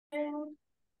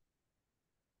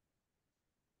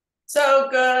So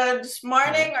good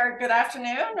morning or good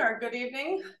afternoon or good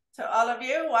evening to all of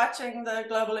you watching the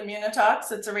Global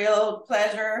IMMUNOTALKs. It's a real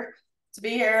pleasure to be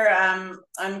here.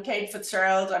 I'm Kate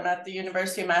Fitzgerald. I'm at the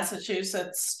University of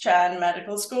Massachusetts Chan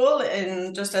Medical School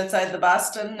in just outside the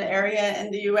Boston area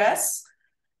in the US.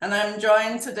 And I'm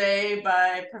joined today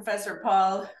by Professor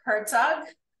Paul Hertzog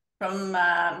from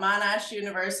Monash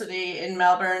University in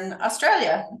Melbourne,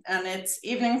 Australia. And it's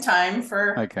evening time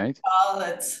for Paul.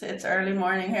 It's early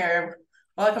morning here.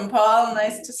 Welcome, Paul.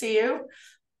 Nice to see you.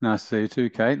 Nice to see you too,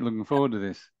 Kate. Looking forward to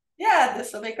this. Yeah,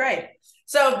 this will be great.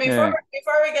 So before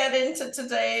we get into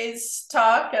today's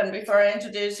talk and before I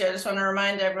introduce you, I just want to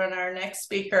remind everyone our next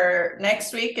speaker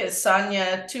next week is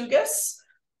Sonia Tugas.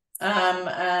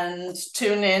 And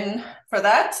tune in for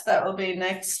that. That will be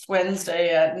next Wednesday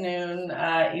at noon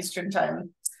Eastern time.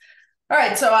 All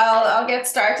right, so I'll get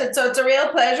started. So it's a real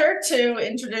pleasure to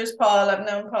introduce Paul. I've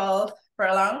known Paul for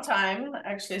a long time,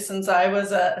 actually since I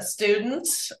was a student,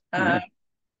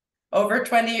 over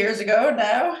 20 years ago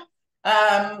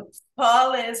now.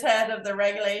 Paul is head of the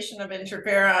regulation of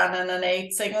interferon and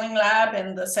innate signaling lab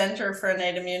in the Center for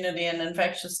Innate Immunity and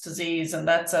Infectious Disease, and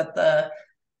that's at the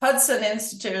Hudson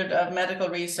Institute of Medical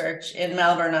Research in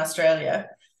Melbourne, Australia.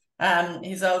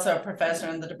 He's also a professor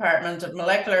in the Department of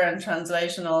Molecular and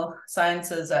Translational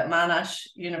Sciences at Monash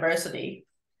University.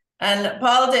 And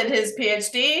Paul did his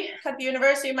PhD at the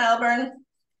University of Melbourne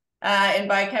in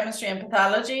biochemistry and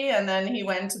pathology, and then he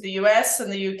went to the US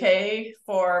and the UK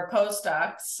for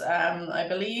postdocs, I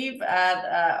believe,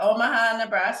 at Omaha,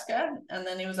 Nebraska, and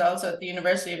then he was also at the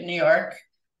University of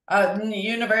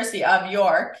University of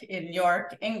York in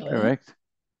York, England. Correct.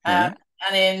 And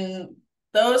in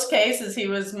those cases, he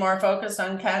was more focused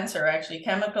on cancer, actually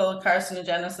chemical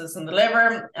carcinogenesis in the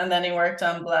liver, and then he worked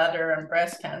on bladder and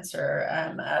breast cancer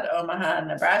at Omaha,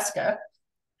 Nebraska.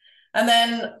 And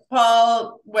then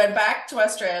Paul went back to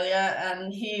Australia,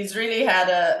 and he's really had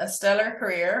a stellar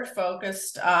career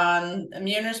focused on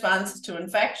immune responses to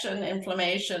infection,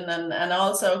 inflammation, and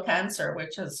also cancer,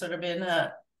 which has sort of been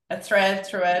a thread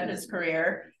throughout his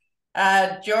career.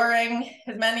 During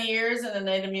his many years in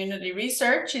innate immunity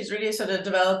research, he's really sort of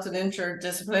developed an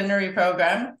interdisciplinary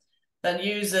program that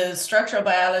uses structural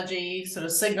biology, sort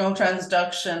of signal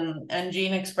transduction and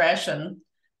gene expression,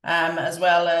 as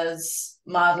well as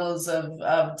models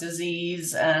of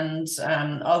disease and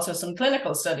also some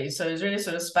clinical studies. So he really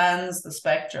sort of spans the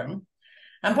spectrum.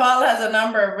 And Paul has a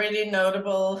number of really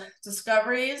notable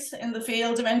discoveries in the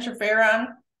field of interferon.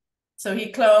 So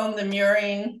he cloned the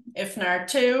murine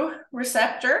IFNAR2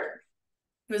 receptor.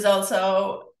 He was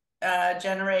also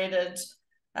generated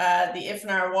the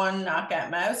IFNAR1 knockout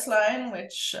mouse line,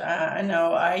 which I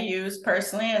know I use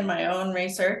personally in my own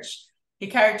research. He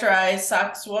characterized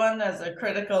SOX1 as a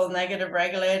critical negative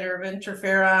regulator of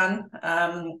interferon.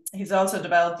 He's also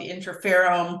developed the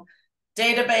interferome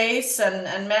database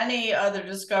and many other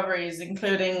discoveries,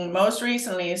 including most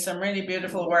recently some really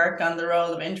beautiful work on the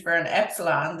role of interferon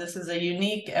epsilon. This is a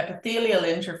unique epithelial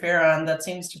interferon that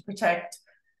seems to protect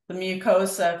the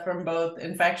mucosa from both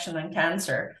infection and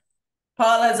cancer.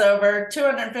 Paul has over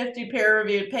 250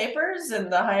 peer-reviewed papers in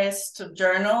the highest of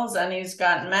journals, and he's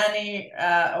got many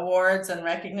awards and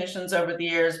recognitions over the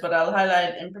years, but I'll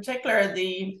highlight in particular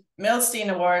the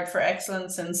Milstein Award for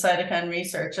Excellence in Cytokine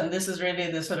Research, and this is really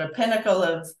the sort of pinnacle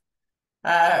of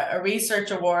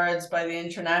research awards by the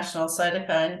International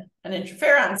Cytokine and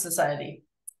Interferon Society.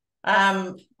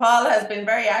 Paul has been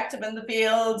very active in the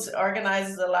field,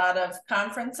 organizes a lot of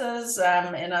conferences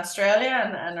in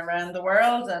Australia and around the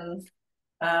world, and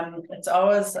it's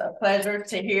always a pleasure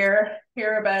to hear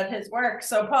about his work.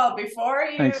 So Paul,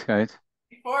 Thanks, Kate.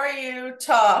 Before you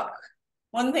talk,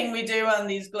 one thing we do on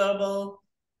these global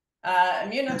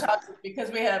IMMUNOTALKs,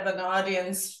 because we have an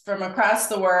audience from across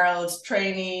the world,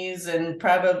 trainees in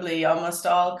probably almost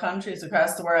all countries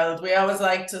across the world, we always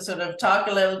like to sort of talk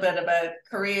a little bit about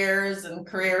careers and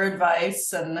career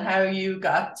advice and how you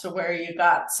got to where you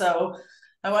got. So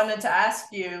I wanted to ask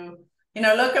you,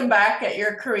 looking back at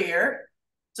your career,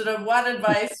 sort of what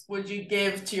advice would you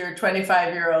give to your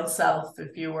 25-year-old self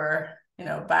if you were,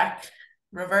 back,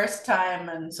 reverse time,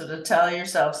 and sort of tell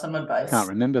yourself some advice? Can't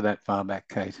remember that far back,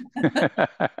 Kate.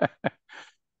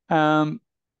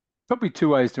 Probably two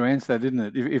ways to answer that, isn't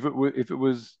it? If it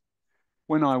was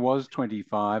when I was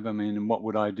 25, I mean, what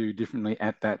would I do differently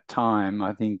at that time?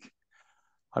 I think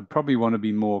I'd probably want to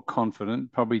be more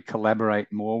confident, probably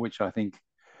collaborate more, which I think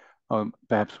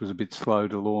perhaps was a bit slow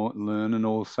to learn, and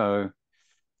also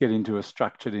get into a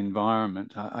structured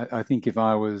environment. I think if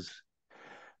I was,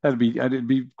 it'd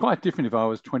be quite different if I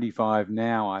was 25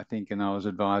 now, I think, and I was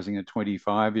advising a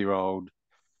 25-year-old.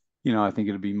 I think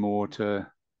it'd be more to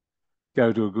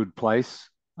go to a good place.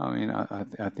 I mean,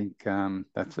 I think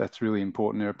that's really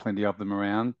important. There are plenty of them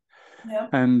around. Yeah.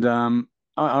 And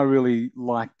I really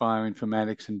like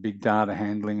bioinformatics and big data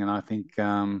handling, and I think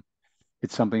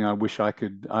it's something I wish I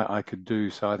could do.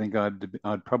 So I think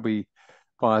I'd probably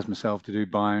advise myself to do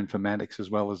bioinformatics as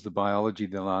well as the biology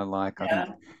that I like. I think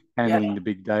Yeah. Yeah. handling the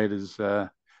big data is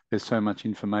there's so much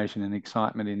information and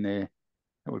excitement in there.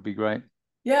 That would be great.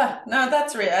 Yeah, no, I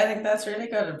think that's really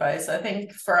good advice. I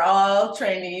think for all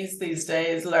trainees these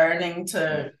days, learning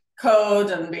to code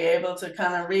and be able to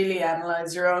kind of really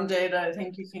analyze your own data, I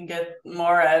think you can get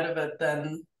more out of it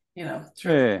than,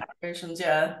 through Yeah, collaborations.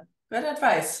 Yeah, good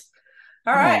advice.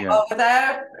 All there right. you go.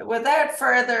 Well, without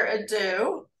further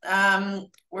ado,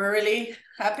 we're really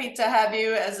happy to have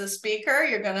you as a speaker.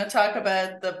 You're going to talk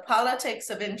about the politics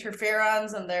of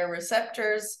interferons and their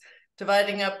receptors,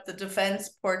 dividing up the defense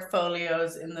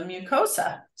portfolios in the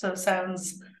mucosa. So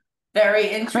sounds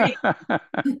very intriguing.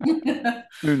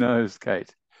 Who knows,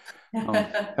 Kate? I'll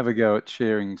have a go at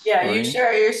sharing Yeah, you screen.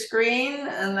 share your screen,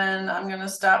 and then I'm going to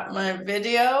stop my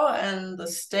video, and the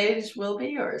stage will be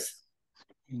yours.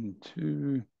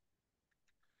 Into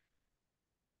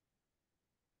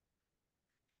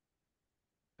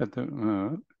at the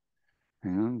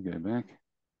hang on, go back.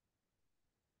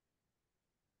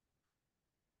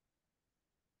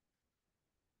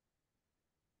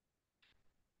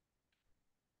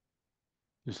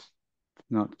 Just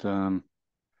not sorry,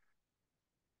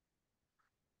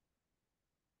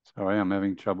 I'm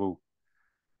having trouble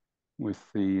with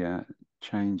the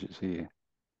changes here.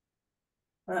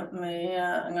 I'm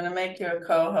going to make you a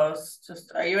co-host.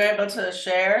 Are you able to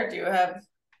share? Do you have?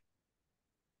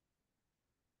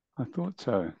 I thought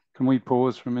so. Can we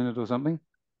pause for a minute or something?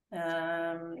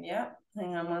 Yeah,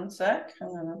 hang on one sec.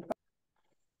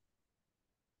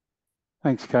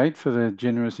 Thanks, Kate, for the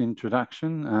generous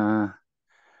introduction.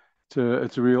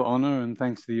 It's a real honour, and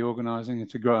thanks to the organising.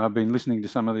 I've been listening to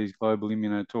some of these global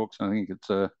immunotalks. I think it's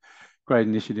a great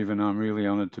initiative, and I'm really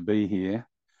honoured to be here.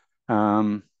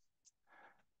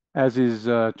 As is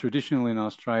traditional in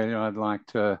Australia, I'd like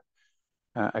to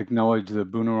acknowledge the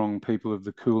Boonwurrung people of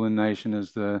the Kulin Nation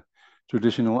as the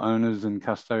traditional owners and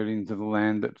custodians of the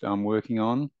land that I'm working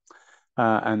on,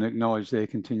 and acknowledge their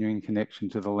continuing connection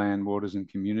to the land, waters, and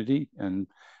community, and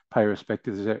pay respect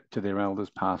to their elders,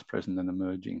 past, present, and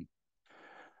emerging.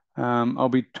 I'll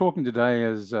be talking today,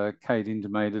 as Kate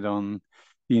intimated, on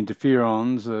the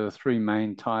interferons. The three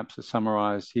main types are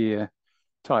summarised here: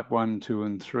 type 1, 2,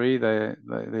 and 3.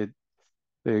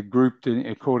 They're grouped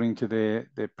according to their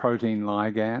protein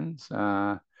ligands.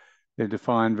 They're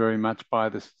defined very much by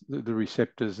the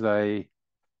receptors they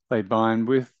bind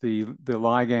with. The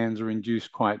ligands are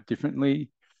induced quite differently.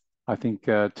 I think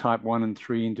type 1 and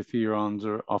 3 interferons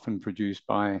are often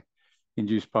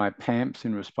induced by PAMPs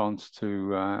in response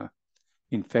to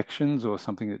infections or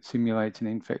something that simulates an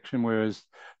infection, whereas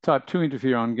type 2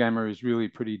 interferon gamma is really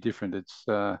pretty different. It's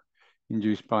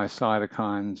induced by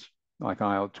cytokines like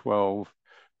IL-12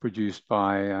 produced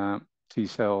by T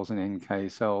cells and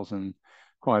NK cells, and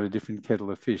quite a different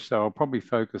kettle of fish. So I'll probably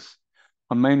focus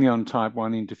mainly on type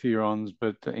 1 interferons,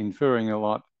 but inferring a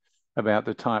lot about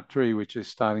the type 3, which is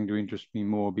starting to interest me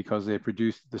more because they're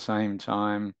produced at the same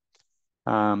time.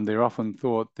 They're often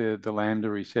thought they're the lambda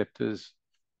receptors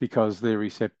because their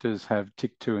receptors have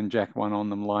TYK2 and JAK1 on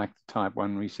them, like the type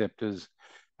 1 receptors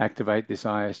activate this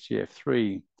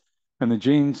ISGF3. And the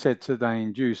gene sets that they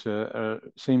induce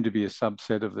seem to be a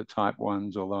subset of the type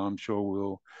 1s, although I'm sure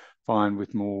we'll find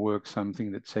with more work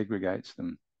something that segregates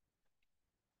them.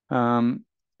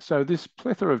 So this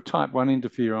plethora of type 1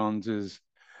 interferons is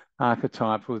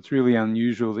archetypal. It's really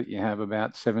unusual that you have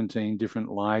about 17 different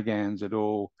ligands that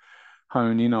all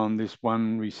hone in on this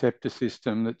one receptor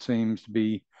system that seems to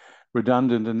be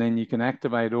redundant, and then you can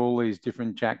activate all these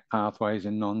different JAK pathways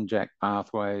and non-JAK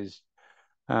pathways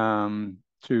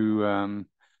to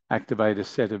activate a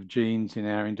set of genes in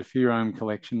our interferome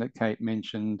collection that Kate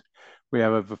mentioned. We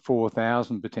have over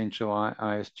 4,000 potential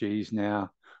ISGs now,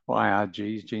 or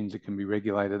IRGs, genes that can be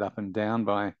regulated up and down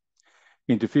by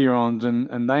interferons,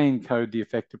 and they encode the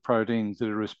effector proteins that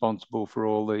are responsible for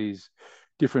all these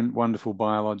different wonderful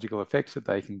biological effects that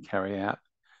they can carry out.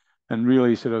 And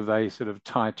really they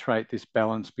titrate this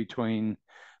balance between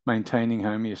maintaining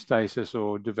homeostasis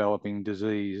or developing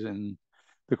disease. And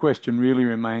the question really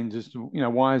remains as to,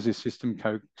 why is this system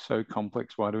so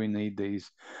complex? Why do we need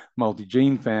these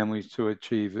multi-gene families to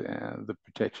achieve the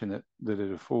protection that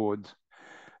it affords?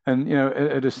 And,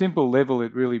 at a simple level,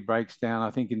 it really breaks down,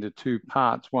 I think, into two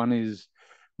parts. One is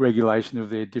regulation of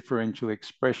their differential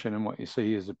expression. And what you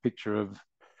see is a picture of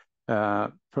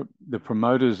the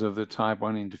promoters of the type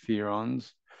 1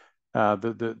 interferons.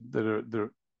 the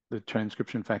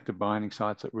transcription factor binding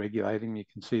sites that regulate them. You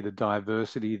can see the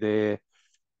diversity there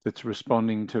that's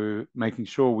responding to making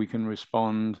sure we can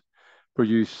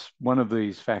produce one of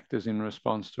these factors in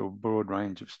response to a broad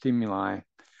range of stimuli.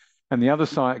 And the other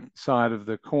side of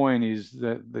the coin is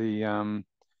that the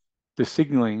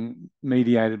signaling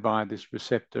mediated by this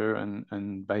receptor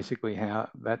and basically how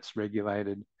that's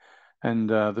regulated. And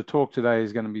the talk today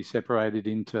is going to be separated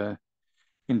into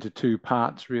two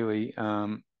parts, really.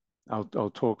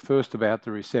 I'll talk first about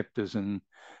the receptors and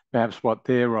perhaps what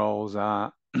their roles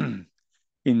are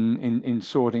in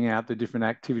sorting out the different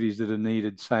activities that are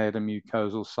needed, say at a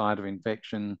mucosal site of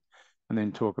infection, and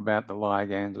then talk about the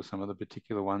ligands or some of the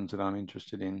particular ones that I'm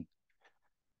interested in.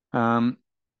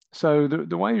 So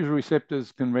the ways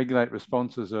receptors can regulate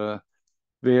responses are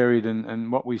varied,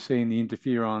 and what we see in the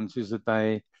interferons is that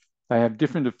they have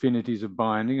different affinities of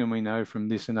binding, and we know from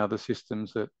this and other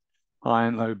systems that high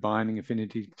and low binding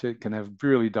affinity can have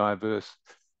really diverse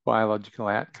biological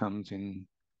outcomes in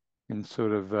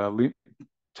sort of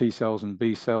T cells and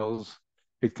B cells.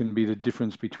 It can be the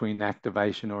difference between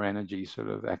activation or energy, sort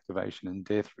of activation and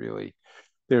death, really.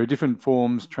 There are different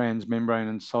forms, transmembrane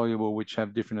and soluble, which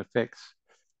have different effects.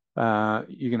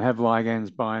 You can have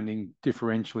ligands binding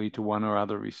differentially to one or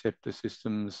other receptor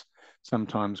systems,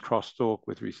 sometimes crosstalk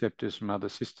with receptors from other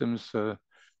systems, so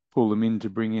pull them in to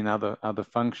bring in other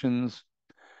functions.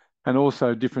 And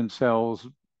also different cells,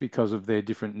 because of their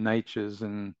different natures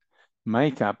and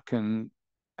makeup, can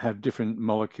have different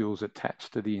molecules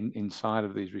attached to the inside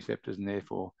of these receptors and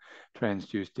therefore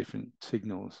transduce different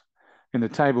signals. In the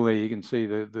table there, you can see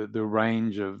the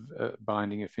range of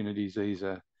binding affinities. These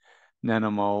are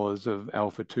nanomolars of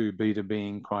alpha-2 beta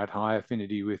being quite high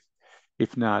affinity with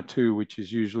IFNAR2, which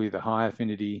is usually the high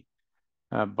affinity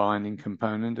binding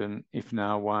component, and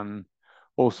IFNAR1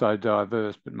 also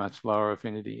diverse but much lower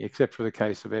affinity, except for the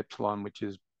case of epsilon, which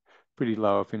is pretty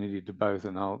low affinity to both,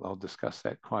 and I'll discuss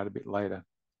that quite a bit later.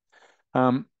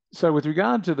 So with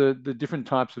regard to the different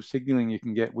types of signaling you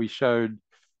can get, we showed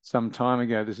some time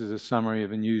ago, this is a summary of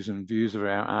the news and views of our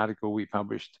article we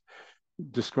published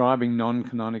describing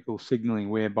non-canonical signaling,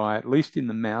 whereby, at least in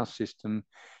the mouse system,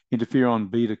 interferon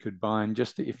beta could bind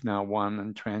just to IFNAR1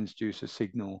 and transduce a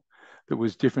signal that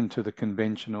was different to the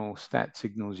conventional STAT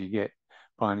signals you get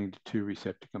binding to two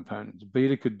receptor components.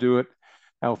 Beta could do it,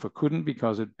 alpha couldn't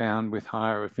because it bound with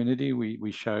higher affinity.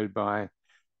 We showed by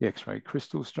the X-ray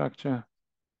crystal structure.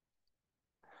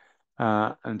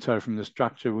 And so from the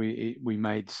structure, we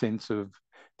made sense of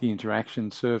the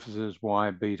interaction surfaces, why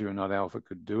beta and not alpha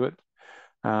could do it.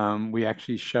 We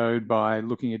actually showed by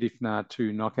looking at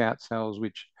IFNAR2 knockout cells,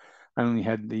 which only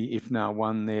had the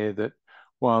IFNAR1 there, that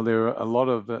while there are a lot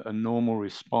of a normal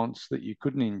response that you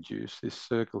couldn't induce, this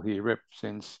circle here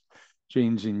represents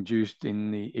genes induced in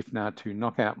the IFNAR2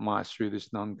 knockout mice through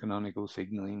this non-canonical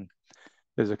signaling.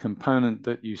 There's a component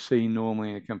that you see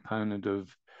normally, a component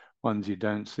of ones you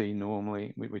don't see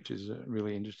normally, which is a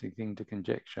really interesting thing to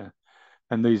conjecture.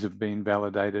 And these have been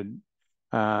validated.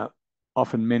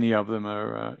 Often many of them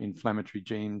are inflammatory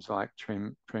genes like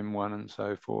TREM1 and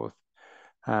so forth.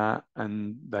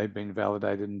 And they've been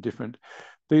validated in different.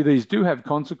 These do have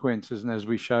consequences, and as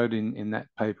we showed in that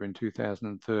paper in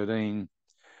 2013,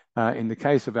 in the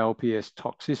case of LPS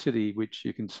toxicity, which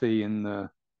you can see in the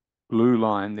blue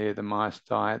line there, the mice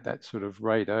die at that sort of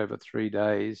rate over 3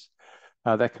 days,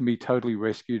 that can be totally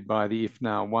rescued by the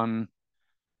IFNAR1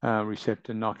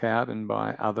 receptor knockout and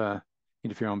by other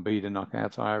interferon beta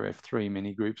knockouts, IRF3,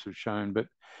 many groups have shown. But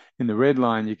in the red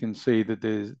line, you can see that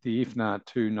there's the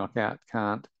IFNAR2 knockout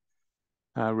can't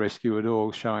rescue at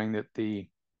all, showing that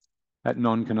that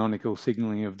non-canonical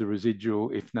signaling of the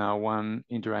residual IFNAR1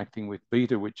 interacting with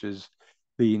beta, which is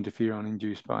the interferon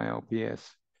induced by LPS,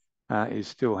 is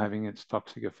still having its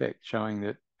toxic effect, showing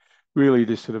that really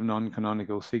this sort of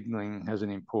non-canonical signaling has an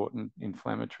important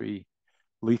inflammatory,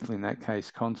 lethal in that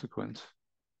case, consequence.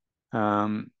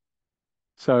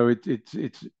 So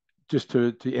it's just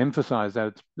to emphasize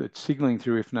that it's signaling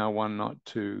through IFNAR1, not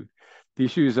 2. The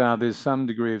issues are there's some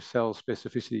degree of cell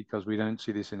specificity because we don't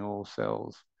see this in all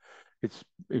cells.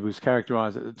 It was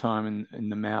characterized at the time in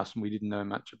the mouse, and we didn't know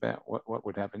much about what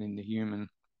would happen in the human.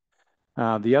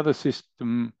 The other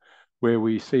system where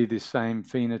we see this same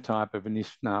phenotype of an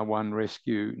IFNAR1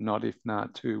 rescue, not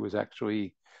IFNAR2, was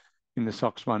actually in the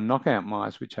SOX1 knockout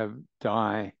mice, which have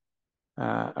die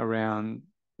around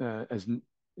as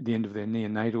the end of their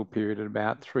neonatal period at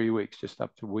about 3 weeks, just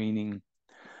up to weaning,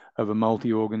 of a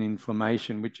multi-organ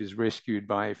inflammation, which is rescued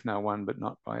by IFNAR1 but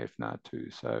not by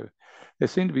IFNAR2. So there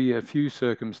seem to be a few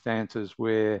circumstances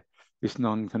where this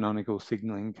non-canonical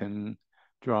signaling can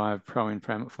drive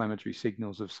pro-inflammatory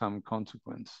signals of some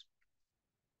consequence.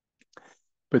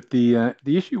 But the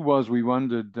issue was we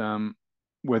wondered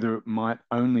whether it might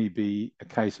only be a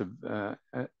case of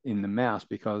in the mouse,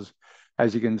 because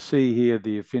as you can see here,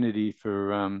 the affinity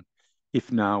for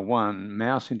IFNA1,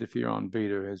 mouse interferon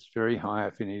beta, has very high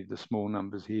affinity. The small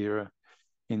numbers here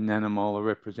in nanomolar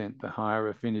represent the higher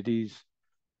affinities,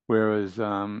 whereas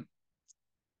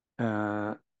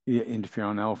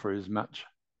interferon alpha is much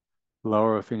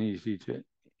lower affinity to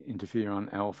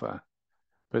interferon alpha.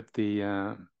 But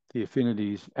the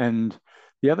affinities, and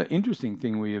the other interesting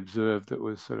thing we observed that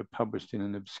was sort of published in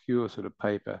an obscure sort of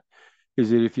paper, is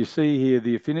that if you see here,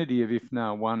 the affinity of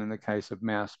IFNA1 in the case of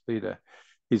mouse beta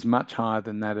is much higher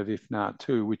than that of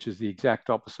IFNA2, which is the exact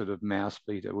opposite of mouse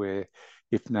beta, where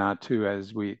IFNA2,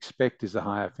 as we expect, is a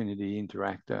high affinity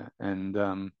interactor, and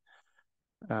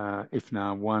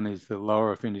IFNA1 is the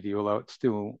lower affinity, although it's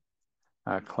still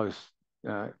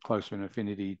closer in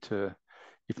affinity to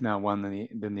IFNA1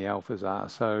 than the alphas are.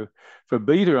 So for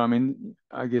beta, I mean,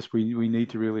 I guess we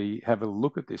need to really have a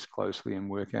look at this closely and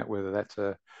work out whether that's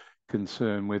a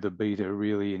concern, whether beta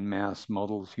really in mouse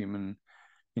models human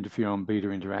interferon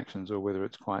beta interactions, or whether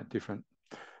it's quite different.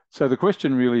 So the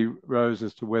question really rose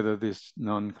as to whether this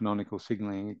non-canonical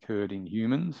signaling occurred in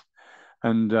humans.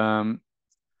 And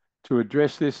to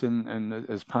address this, and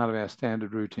as part of our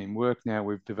standard routine work now,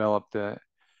 we've developed a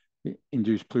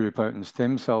induced pluripotent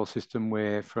stem cell system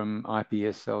where from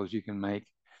iPS cells you can make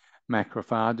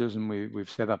macrophages, and we've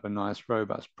set up a nice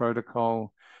robust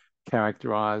protocol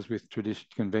characterized with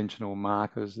conventional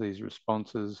markers. These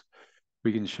responses,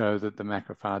 we can show that the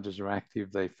macrophages are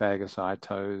active, they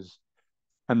phagocytose,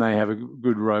 and they have a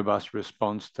good robust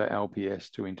response to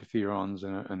LPS, to interferons,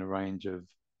 and a range of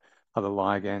other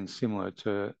ligands similar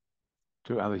to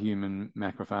other human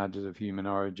macrophages of human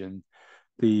origin.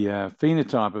 The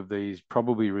phenotype of these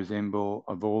probably resemble,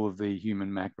 of all of the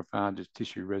human macrophages,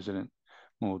 tissue resident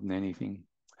more than anything.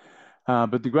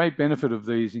 But the great benefit of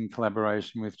these, in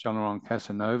collaboration with John Laurent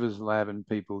Casanova's lab and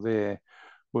people there,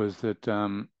 was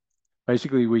that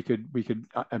basically we could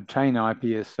obtain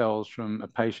iPS cells from a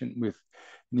patient with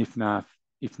an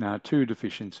IFNA2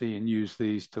 deficiency and use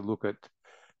these to look at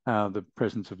the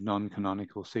presence of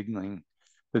non-canonical signaling.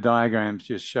 The diagrams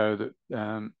just show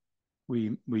that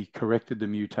we corrected the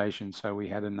mutation, so we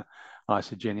had an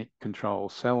isogenic control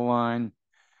cell line,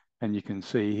 and you can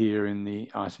see here in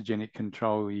the isogenic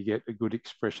control you get a good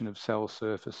expression of cell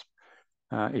surface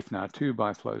IFNA2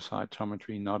 by flow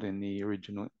cytometry, not in the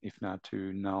original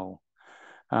IFNA2 null.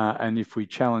 And if we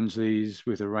challenge these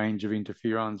with a range of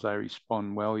interferons, they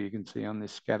respond well. You can see on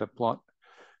this scatter plot,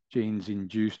 genes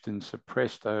induced and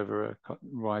suppressed over a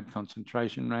wide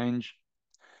concentration range.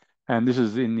 And this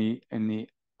is in the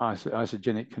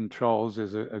isogenic controls.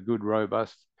 There's a good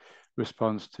robust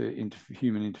response to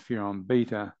human interferon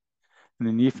beta. And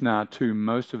in the IFNA2,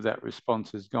 most of that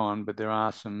response is gone, but there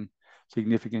are some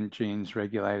significant genes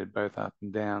regulated both up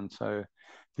and down. So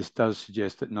this does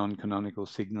suggest that non-canonical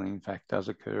signaling, in fact, does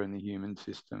occur in the human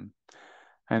system.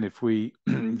 And if we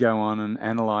go on and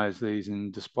analyze these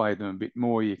and display them a bit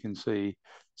more, you can see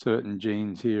certain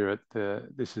genes here at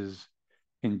this is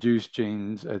induced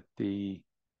genes at the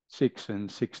 6 and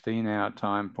 16-hour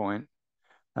time point.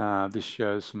 This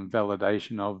shows some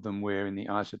validation of them, where in the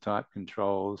isotype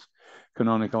controls,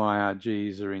 canonical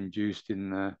IRGs are induced in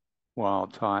the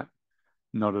wild type,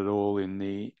 not at all in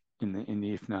the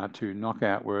IFNA2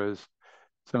 knockout, whereas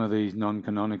some of these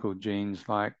non-canonical genes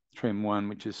like TREM1,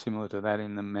 which is similar to that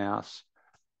in the mouse,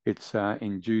 it's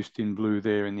induced in blue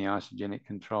there in the isogenic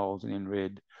controls, and in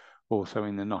red also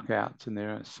in the knockouts, and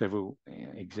there are several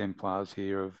exemplars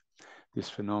here of this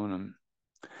phenomenon.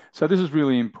 So this is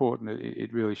really important.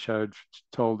 It really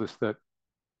told us that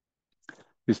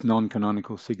this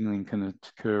non-canonical signaling can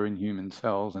occur in human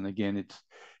cells, and again, it's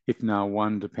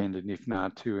IFNA1 dependent,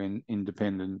 IFNA2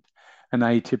 independent, and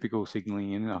atypical signaling.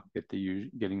 You're not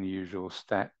getting the usual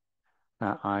stat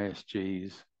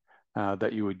ISGs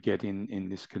that you would get in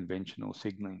this conventional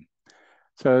signaling.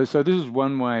 So this is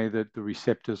one way that the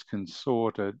receptors can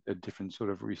sort a different sort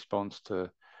of response to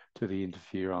the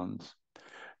interferons.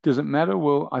 Does it matter?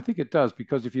 Well, I think it does,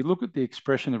 because if you look at the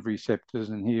expression of receptors,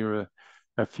 and here are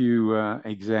a few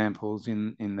examples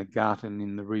in the gut and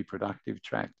in the reproductive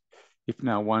tract,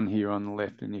 IFNA1 here on the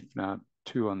left and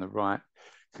IFNA2 on the right,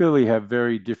 clearly have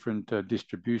very different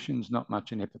distributions, not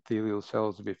much in epithelial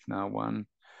cells of IFNA1,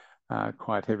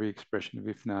 quite heavy expression of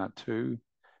IFNA2,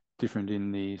 different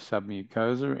in the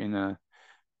submucosa. In a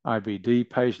IBD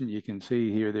patient, you can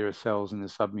see here there are cells in the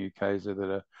submucosa that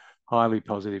are highly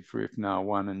positive for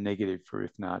IFNA1 and negative for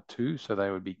IFNA2, so they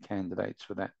would be candidates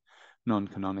for that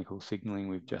non-canonical signaling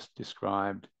we've just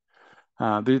described.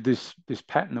 This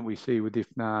pattern that we see with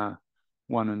IFNAR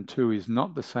 1 and 2 is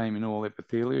not the same in all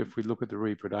epithelia. If we look at the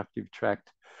reproductive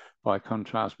tract, by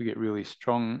contrast, we get really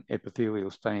strong epithelial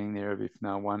staining there of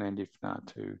IFNAR 1 and IFNAR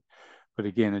 2, but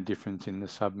again, a difference in the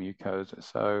submucosa.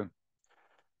 So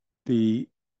the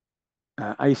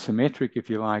asymmetric,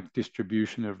 if you like,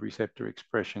 distribution of receptor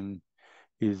expression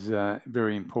is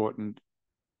very important,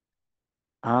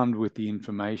 armed with the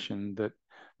information that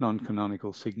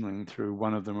non-canonical signaling through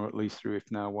one of them, or at least through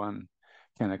IFNAR 1,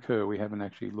 can occur. We haven't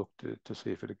actually looked to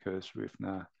see if it occurs through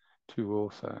IFNAR 2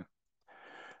 also.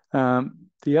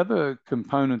 The other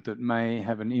component that may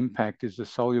have an impact is the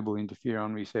soluble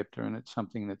interferon receptor, and it's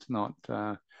something that's not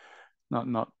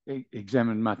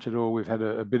examined much at all. We've had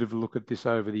a bit of a look at this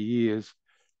over the years.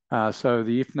 So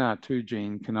the IFNAR2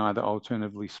 gene can either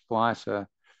alternatively splice a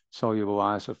soluble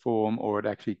isoform, or it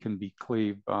actually can be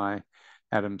cleaved by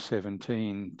atom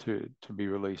 17 to be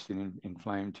released in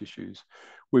inflamed tissues.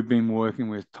 We've been working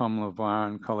with Tom LeVire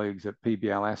and colleagues at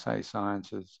PBL Assay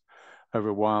Sciences over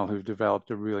a while, who've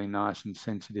developed a really nice and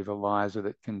sensitive ELISA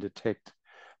that can detect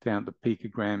down to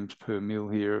picograms per mil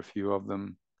here, a few of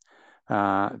them.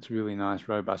 It's a really nice,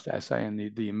 robust assay.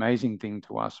 And the amazing thing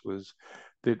to us was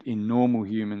that in normal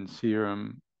human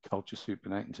serum, culture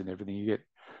supernatants and everything, you get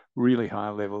really high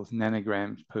levels,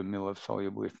 nanograms per mil of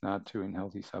soluble IFNAR2 in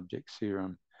healthy subject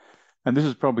serum. And this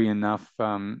is probably enough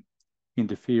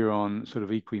interferon, sort of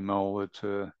equimolar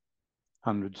to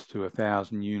hundreds to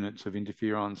 1,000 units of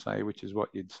interferon, say, which is what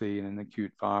you'd see in an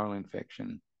acute viral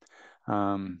infection.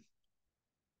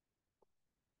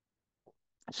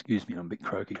 Excuse me, I'm a bit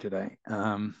croaky today.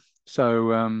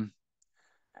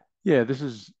 Yeah, this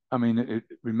is, I mean, it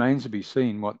remains to be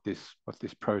seen what this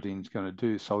protein is going to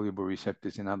do. Soluble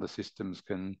receptors in other systems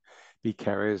can be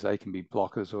carriers, they can be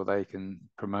blockers, or they can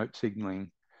promote signaling.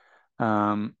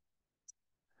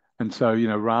 And so, you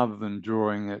know, rather than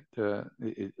drawing it,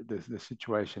 the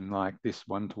situation like this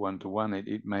one-to-one,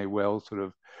 it may well sort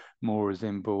of more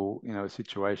resemble, you know, a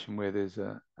situation where there's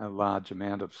a large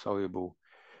amount of soluble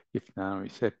IFNAR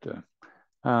receptor.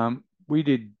 We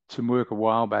did some work a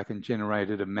while back and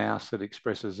generated a mouse that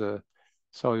expresses a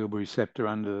soluble receptor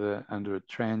under a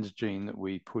transgene that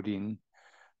we put in,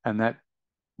 and that,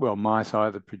 well, mice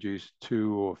either produce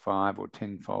 2 or 5 or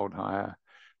 10-fold higher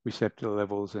receptor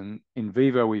levels, and in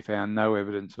vivo we found no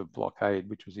evidence of blockade,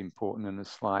 which was important, and a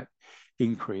slight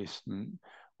increase. And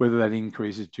whether that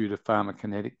increase is due to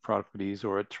pharmacokinetic properties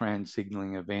or a trans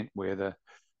signaling event where the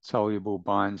soluble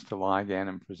binds to ligand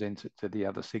and presents it to the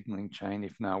other signaling chain,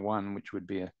 IFNAR1, which would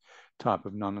be a type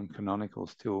of non-canonical,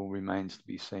 still remains to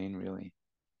be seen, really.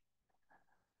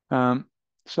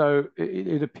 So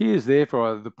it appears,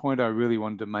 therefore, the point I really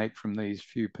wanted to make from these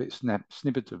few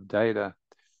snippets of data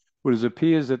was it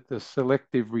appears that the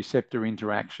selective receptor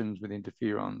interactions with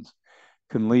interferons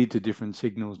can lead to different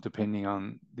signals depending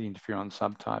on the interferon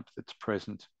subtype that's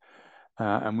present.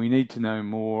 And we need to know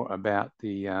more about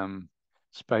the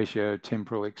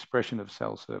spatiotemporal expression of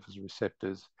cell surface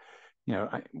receptors, you know,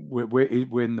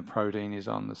 when the protein is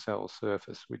on the cell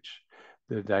surface, which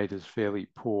the data is fairly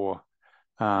poor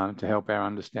to help our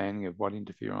understanding of what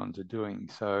interferons are doing.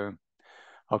 So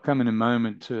I'll come in a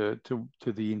moment to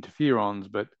the interferons,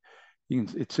 but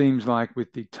it seems like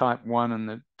with the type 1 and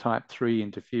the type 3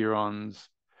 interferons,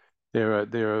 there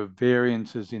are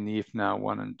variances in the IFNAR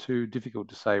 1 and 2. Difficult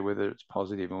to say whether it's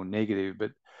positive or negative,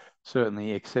 but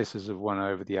certainly excesses of one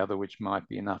over the other, which might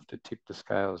be enough to tip the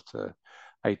scales to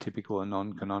atypical and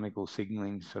non-canonical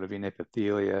signaling, sort of in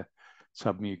epithelia,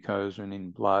 submucosa, and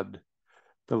in blood.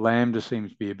 The lambda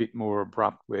seems to be a bit more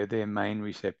abrupt, where their main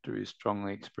receptor is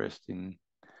strongly expressed in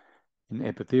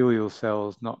epithelial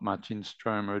cells, not much in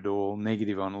stroma at all,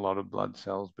 negative on a lot of blood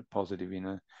cells, but positive in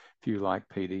a few like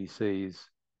PDCs.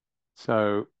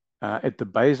 So at the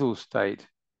basal state,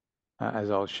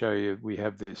 as I'll show you, we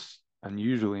have this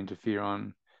unusual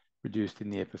interferon reduced in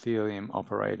the epithelium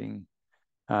operating.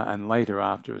 And later,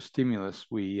 after a stimulus,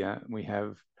 we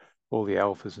have all the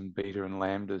alphas and beta and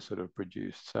lambdas sort of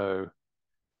produced. So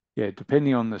yeah,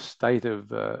 depending on the state of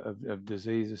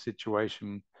disease or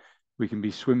situation, we can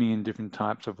be swimming in different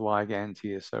types of ligands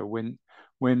here. So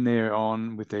when they're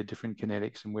on with their different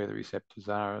kinetics and where the receptors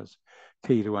are is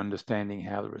key to understanding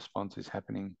how the response is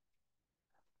happening.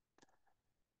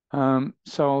 So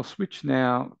I'll switch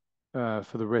now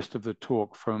for the rest of the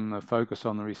talk from the focus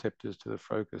on the receptors to the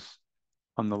focus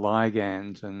on the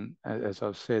ligands. And as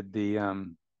I've said,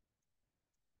 the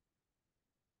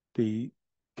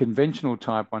conventional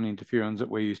type 1 interferons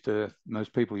that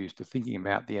most people used to thinking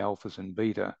about, the alphas and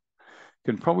beta,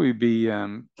 can probably be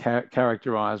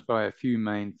characterized by a few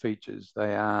main features.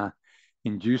 They are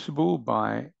inducible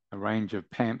by a range of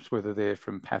PAMPs, whether they're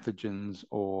from pathogens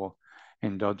or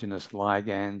endogenous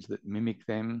ligands that mimic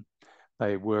them.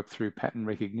 They work through pattern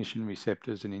recognition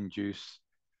receptors and induce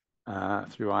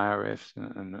through IRFs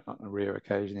and on a rare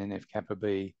occasion NF-kappa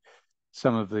B.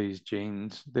 Some of these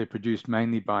genes, they're produced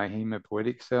mainly by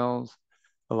hematopoietic cells,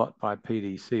 a lot by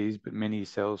PDCs, but many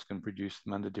cells can produce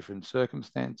them under different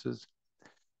circumstances.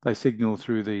 They signal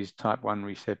through these type 1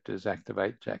 receptors,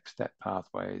 activate JAK-STAT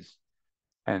pathways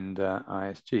and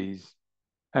ISGs.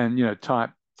 And, you know,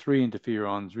 type 3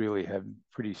 interferons really have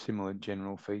pretty similar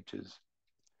general features.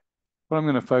 What I'm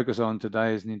going to focus on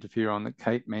today is an interferon that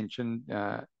Kate mentioned,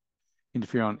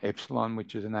 interferon epsilon,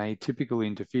 which is an atypical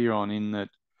interferon in that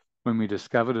when we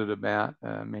discovered it about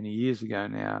many years ago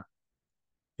now,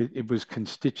 it was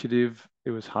constitutive.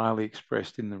 It was highly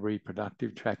expressed in the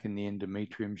reproductive tract in the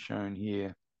endometrium shown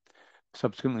here.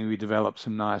 Subsequently, we developed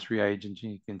some nice reagents,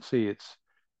 and you can see it's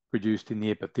produced in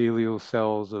the epithelial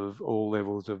cells of all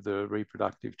levels of the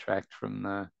reproductive tract, from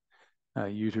the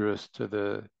uterus to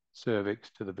the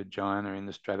cervix to the vagina in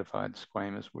the stratified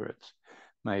squamous, where it's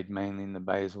made mainly in the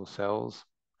basal cells.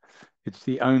 It's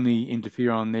the only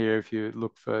interferon there. If you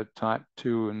look for type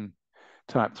 2 and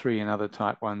type 3 and other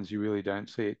type 1s, you really don't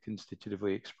see it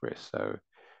constitutively expressed. So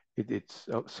it's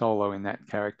solo in that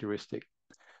characteristic.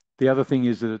 The other thing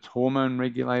is that it's hormone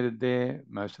regulated there.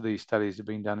 Most of these studies have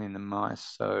been done in the mice,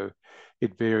 so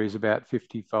it varies about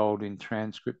 50-fold in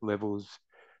transcript levels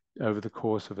over the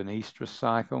course of an estrus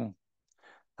cycle.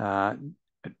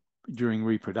 During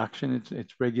reproduction,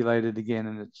 it's regulated again,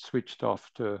 and it's switched off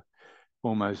to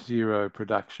almost zero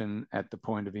production at the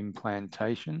point of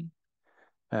implantation.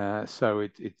 So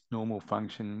its normal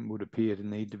function would appear to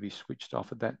need to be switched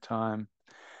off at that time.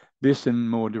 This and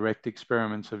more direct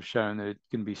experiments have shown that it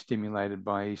can be stimulated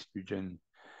by estrogen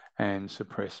and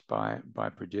suppressed by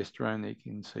progesterone that you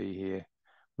can see here,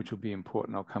 which will be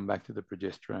important. I'll come back to the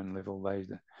progesterone level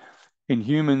later. In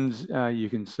humans, you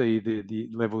can see the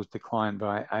levels decline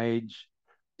by age,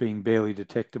 being barely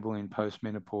detectable in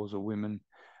postmenopausal women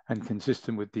and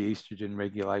consistent with the estrogen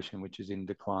regulation, which is in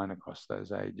decline across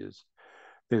those ages.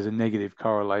 There's a negative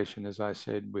correlation, as I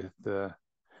said, with the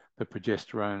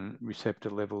progesterone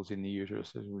receptor levels in the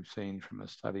uterus, as we've seen from a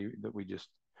study that we just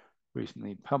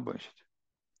recently published.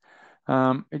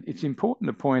 It's important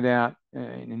to point out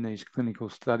in these clinical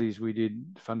studies we did,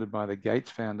 funded by the Gates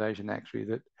Foundation, actually,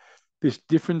 that this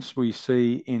difference we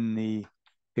see in the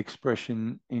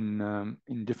expression in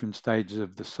different stages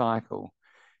of the cycle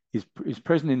is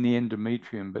present in the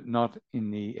endometrium, but not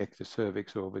in the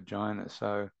ectocervix or vagina.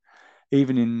 So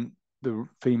even in the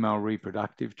female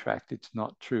reproductive tract, it's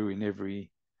not true in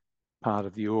every part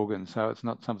of the organ. So it's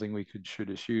not something we should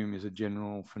assume is a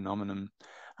general phenomenon.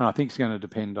 And I think it's going to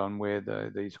depend on where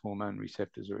these hormone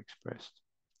receptors are expressed.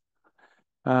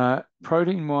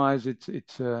 Protein-wise, it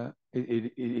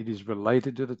is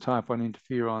related to the type 1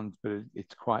 interferons, but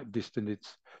it's quite distant.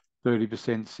 It's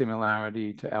 30%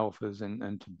 similarity to alphas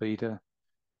and to beta.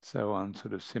 So on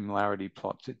sort of similarity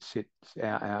plots, it sits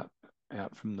out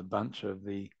out from the bunch of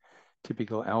the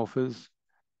typical alphas.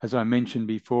 As I mentioned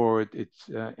before, its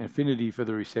affinity for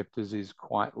the receptors is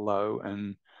quite low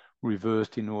and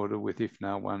reversed in order, with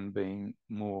IFNA1 being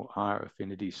more higher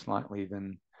affinity slightly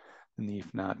than the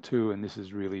IFNA2, and this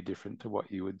is really different to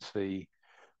what you would see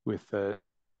with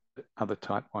other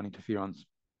type 1 interferons.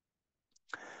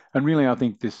 And really, I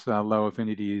think this low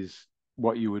affinity is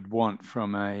what you would want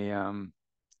from a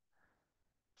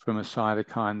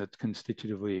cytokine that's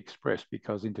constitutively expressed,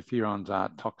 because interferons are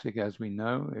toxic, as we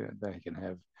know. They can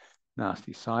have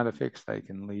nasty side effects. They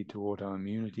can lead to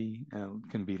autoimmunity,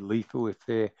 can be lethal if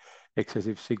they're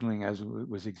excessive signaling, as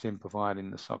was exemplified in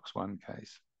the SOX1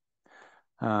 case.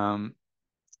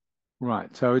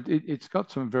 Right, so it's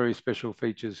got some very special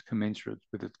features commensurate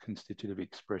with its constitutive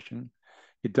expression.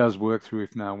 It does work through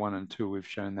IFNA1 and 2. We've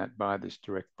shown that by this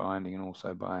direct binding and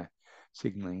also by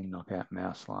signaling in knockout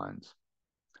mouse lines.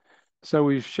 So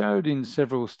we've showed in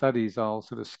several studies, I'll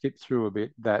sort of skip through a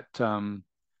bit, that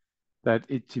that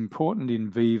it's important in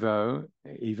vivo,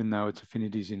 even though its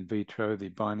affinities in vitro, the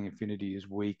binding affinity is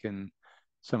weak and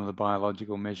some of the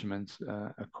biological measurements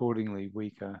accordingly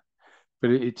weaker.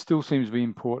 But it still seems to be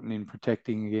important in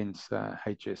protecting against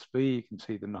HSV. You can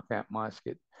see the knockout mice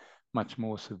get much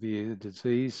more severe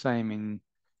disease. Same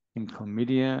in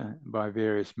chlamydia by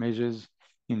various measures.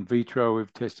 In vitro,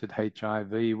 we've tested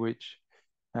HIV, which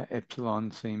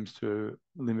epsilon seems to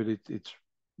limit its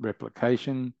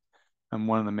replication. And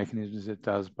one of the mechanisms it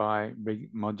does by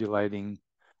modulating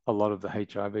a lot of the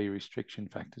HIV restriction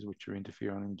factors, which are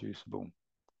interferon inducible.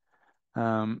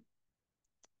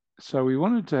 So we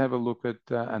wanted to have a look at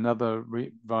another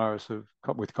virus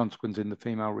with consequence in the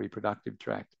female reproductive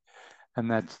tract, and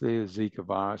that's the Zika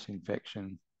virus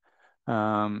infection.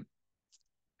 And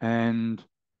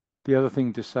the other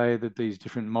thing to say that these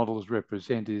different models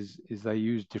represent is they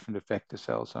use different effector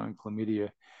cells. So in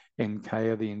chlamydia, NK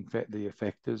are the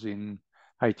effectors. In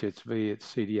HSV,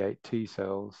 it's CD8 T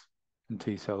cells, and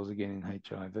T cells again in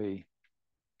HIV.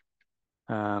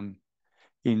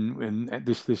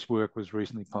 This work was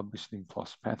recently published in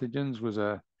PLOS Pathogens, was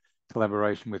a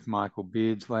collaboration with Michael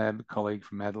Beard's lab, a colleague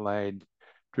from Adelaide,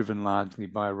 driven largely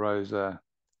by Rosa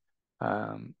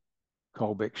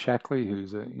Colbeck-Shackley,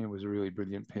 who's was a really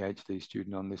brilliant PhD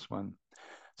student on this one.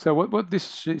 So what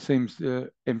this seems to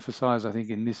emphasize, I think,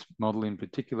 in this model in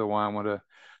particular, why I want to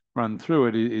run through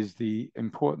it, is the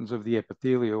importance of the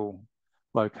epithelial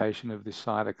location of this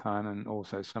cytokine, and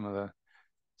also some of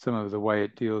the way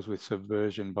it deals with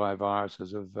subversion by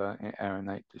viruses of our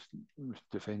innate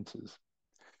defenses.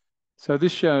 So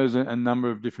this shows a number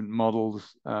of different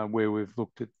models where we've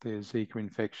looked at the Zika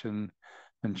infection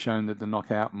and shown that the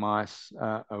knockout mice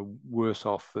are worse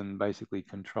off than basically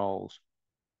controls.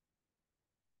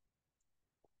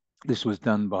 This was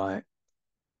done by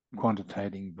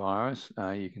quantitating virus.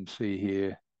 You can see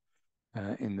here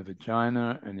in the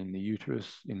vagina and in the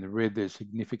uterus. In the red, there's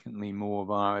significantly more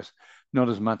virus, not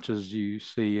as much as you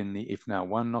see in the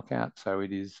IFNA1 knockout. So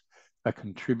it is a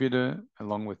contributor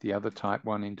along with the other type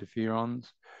 1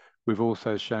 interferons. We've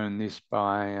also shown this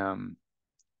by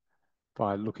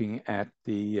looking at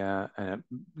the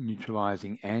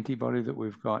neutralizing antibody that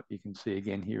we've got. You can see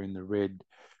again here in the red,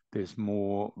 there's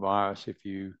more virus if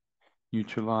you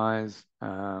neutralize,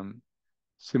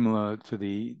 similar to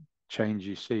the change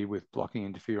you see with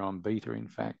blocking interferon beta, in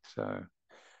fact. So,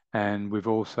 and we've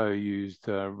also used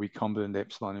recombinant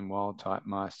epsilon in wild type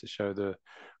mice to show the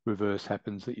reverse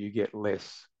happens, that you get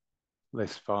less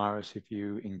virus if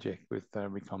you inject with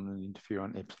recombinant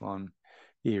interferon epsilon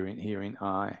here in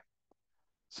eye.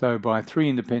 So by 3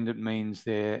 independent means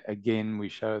there, again, we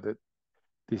show that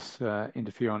this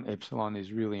interferon epsilon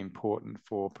is really important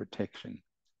for protection.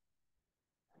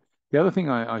 The other thing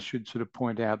I should sort of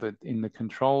point out, that in the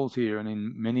controls here and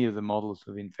in many of the models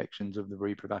of infections of the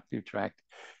reproductive tract,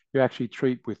 you actually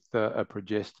treat with a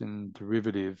progestin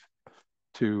derivative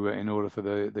in order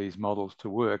for these models to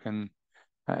work. And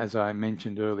as I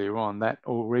mentioned earlier on, that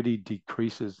already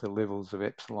decreases the levels of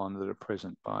epsilon that are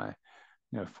present by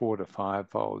 4 to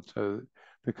 5-fold. So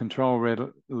the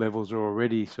control levels are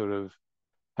already sort of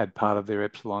had part of their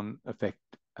epsilon effect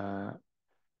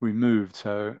removed.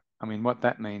 So, I mean, what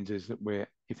that means is that we're,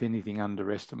 if anything,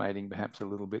 underestimating perhaps a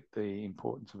little bit the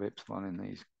importance of epsilon in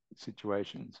these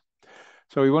situations.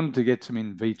 So we wanted to get some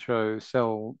in vitro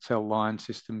cell line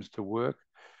systems to work.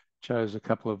 Chose a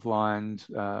couple of lines,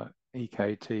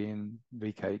 EKT and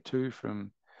VK2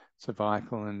 from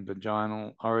cervical and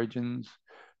vaginal origins.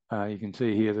 You can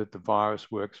see here that the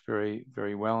virus works very,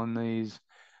 very well in these,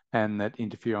 and that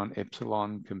interferon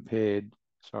epsilon compared,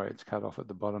 sorry, it's cut off at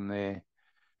the bottom there,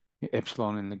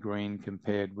 epsilon in the green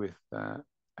compared with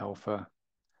alpha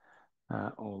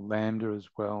or lambda as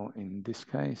well in this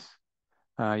case.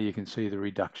 You can see the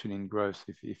reduction in growth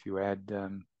if you add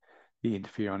the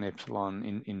interferon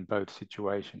epsilon in both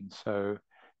situations. So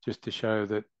just to show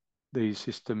that these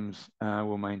systems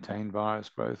will maintain virus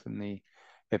growth and the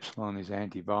epsilon is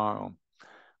antiviral.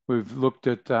 We've looked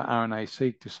at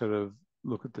RNA-seq to sort of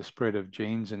look at the spread of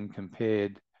genes and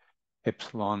compared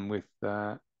epsilon with,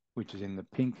 which is in the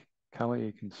pink color,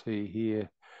 you can see here,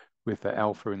 with the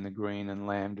alpha in the green and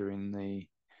lambda in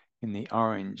the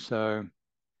orange. So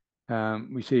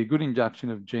we see a good induction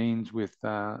of genes with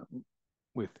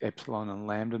epsilon and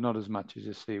lambda, not as much as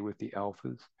you see with the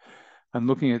alphas. And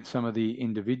looking at some of the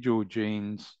individual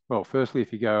genes, well, firstly,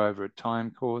 if you go over a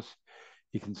time course,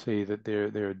 you can see that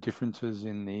there are differences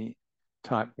in the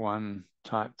type 1,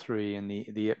 type 3, and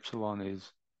the epsilon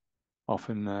is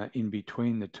often in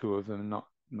between the two of them, not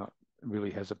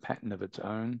really has a pattern of its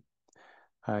own.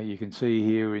 You can see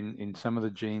here in some of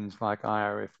the genes like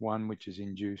IRF1, which is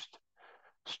induced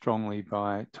strongly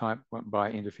by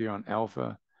interferon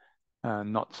alpha,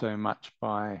 not so much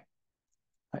by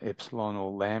epsilon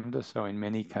or lambda. So in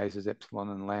many cases, epsilon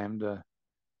and lambda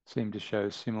seem to show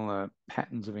similar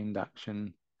patterns of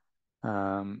induction,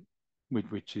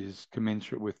 which is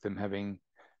commensurate with them having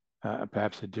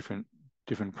perhaps a different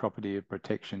property of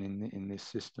protection in this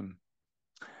system.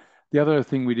 The other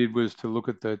thing we did was to look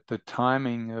at the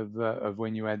timing of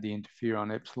when you add the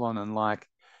interferon epsilon, and like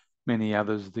many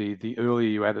others, the earlier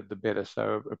you add it, the better.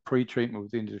 So a pre-treatment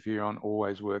with interferon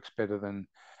always works better than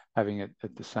having it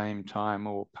at the same time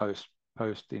or post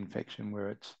infection where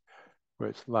it's where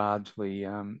it's largely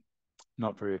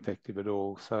not very effective at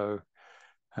all. So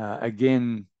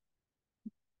again,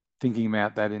 thinking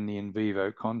about that in the in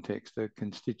vivo context, a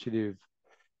constitutive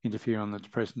interferon that's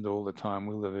present all the time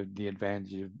will have the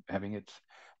advantage of having its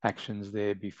actions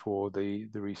there before the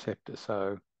receptor.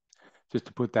 So just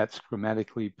to put that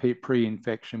schematically,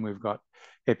 pre-infection, we've got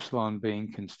epsilon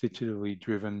being constitutively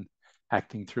driven,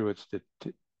 acting through its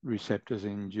receptors,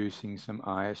 inducing some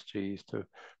ISGs to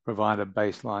provide a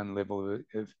baseline level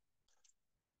of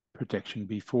protection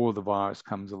before the virus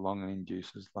comes along and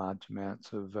induces large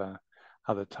amounts of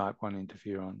other type 1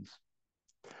 interferons.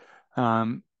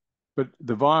 But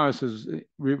the viruses,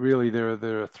 really,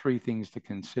 there are three things to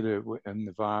consider in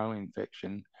the viral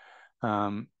infection.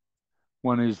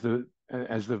 One is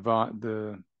as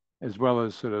well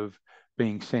as sort of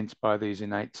being sensed by these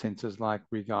innate sensors like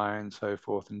RIG-I and so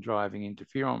forth, and driving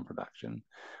interferon production,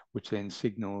 which then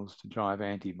signals to drive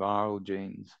antiviral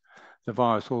genes. The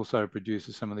virus also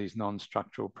produces some of these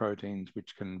non-structural proteins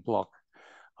which can block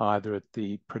either at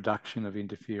the production of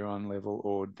interferon level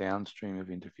or downstream of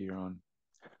interferon.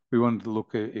 We wanted to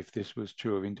look at if this was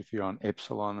true of interferon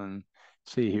epsilon, and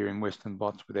see here in Western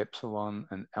blots with epsilon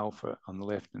and alpha on the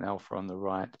left and alpha on the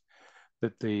right,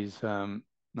 that these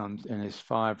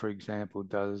NS5, for example,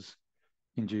 does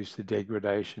induce the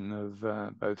degradation of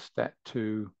both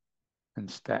STAT2 and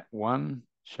STAT1,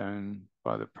 shown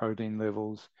by the protein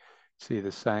levels. See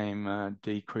the same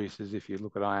decreases if you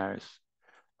look at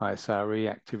ISRE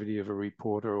activity of a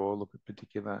reporter or look at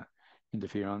particular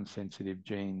interferon-sensitive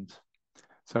genes.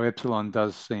 So epsilon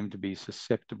does seem to be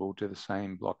susceptible to the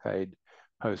same blockade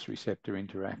post-receptor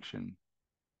interaction.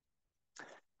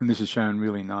 And this is shown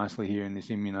really nicely here in this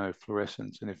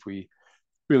immunofluorescence. And if we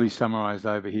really summarize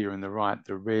over here on the right,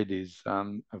 the red is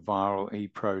a viral E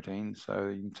protein. So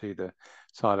you can see the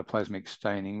cytoplasmic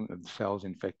staining of cells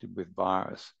infected with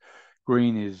virus.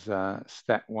 Green is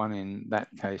STAT1, in that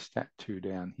case, STAT2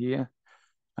 down here.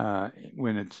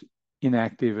 When it's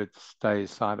inactive, it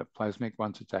stays cytoplasmic.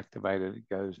 Once it's activated, it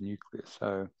goes nuclear.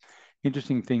 So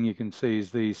interesting thing you can see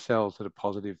is these cells that are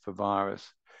positive for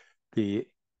virus, the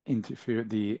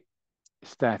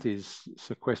STAT is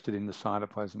sequestered in the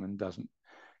cytoplasm and doesn't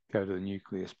go to the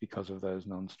nucleus because of those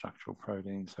non-structural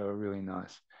proteins. So a really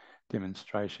nice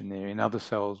demonstration there. In other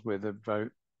cells where the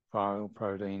viral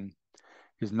protein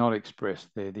is not expressed,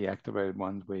 they're the activated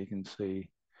ones where you can see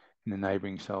in the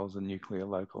neighboring cells the nuclear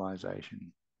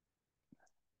localization.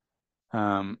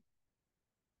 So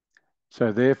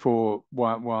therefore,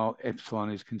 while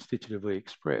epsilon is constitutively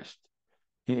expressed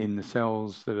in the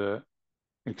cells that are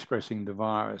expressing the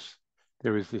virus,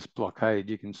 there is this blockade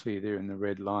you can see there in the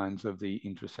red lines of the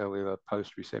intracellular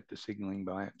post-receptor signaling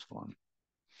by epsilon.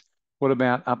 What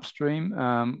about upstream?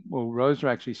 Well, Rosa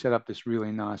actually set up this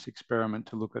really nice experiment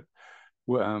to look at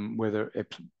whether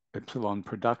epsilon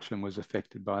production was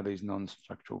affected by these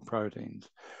non-structural proteins.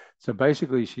 So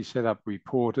basically, she set up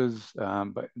reporters,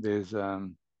 but there's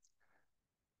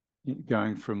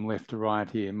going from left to right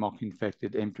here,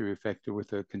 mock-infected, empty effector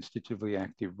with a constitutively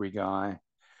active RIG-I,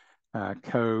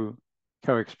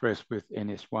 co-expressed with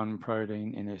NS1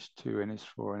 protein, NS2,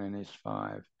 NS4, and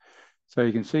NS5. So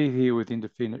you can see here with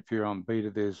interferon beta,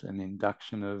 there's an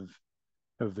induction of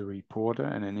the reporter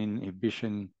and an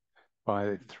inhibition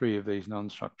by three of these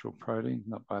non-structural proteins,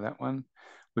 not by that one.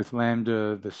 With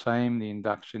lambda the same, the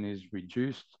induction is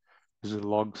reduced. There's a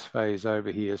logs phase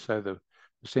over here, so the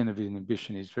percent of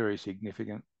inhibition is very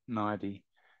significant, 90%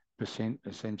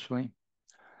 essentially.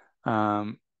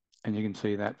 And you can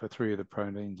see that for three of the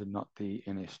proteins and not the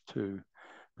NS2.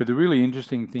 But the really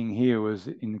interesting thing here was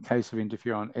in the case of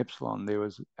interferon epsilon, there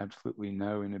was absolutely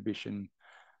no inhibition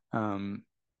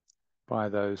by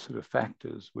those sort of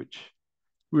factors, which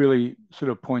really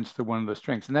sort of points to one of the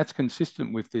strengths. And that's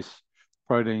consistent with this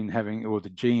protein having, or the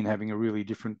gene having a really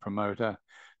different promoter,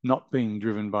 not being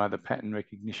driven by the pattern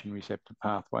recognition receptor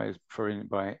pathways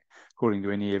according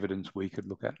to any evidence we could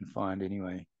look at and find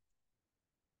anyway.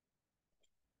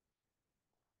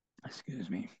 Excuse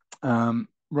me.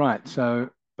 Right, so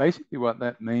basically what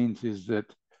that means is that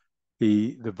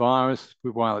the virus,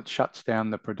 while it shuts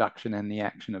down the production and the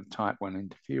action of type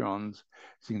 1 interferons,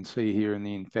 as you can see here in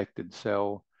the infected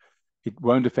cell, it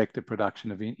won't affect the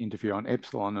production of interferon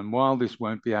epsilon. And while this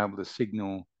won't be able to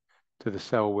signal to the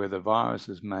cell where the virus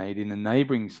is made, in a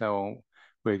neighboring cell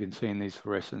where you can see in these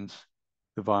fluorescents,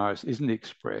 the virus isn't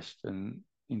expressed and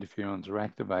interferons are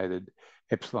activated,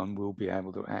 epsilon will be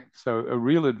able to act. So a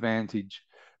real advantage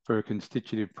for a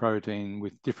constitutive protein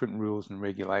with different rules and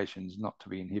regulations not to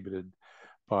be inhibited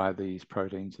by these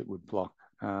proteins that would block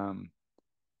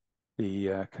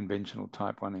the conventional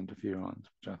type 1 interferons,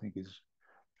 which I think is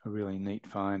a really neat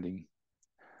finding.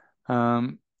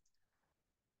 So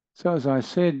as I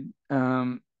said,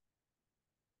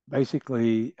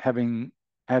 basically having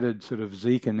added sort of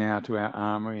Zika now to our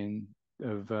armory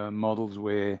of models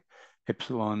where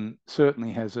epsilon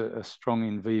certainly has a strong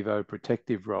in vivo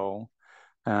protective role,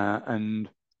 and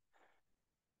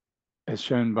as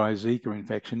shown by Zika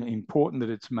infection, important that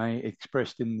it's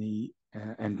expressed in the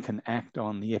and can act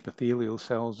on the epithelial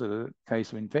cells at a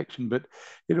case of infection, but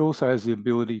it also has the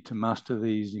ability to muster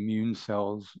these immune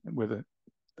cells, whether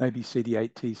they be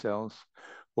CD8 T cells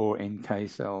or NK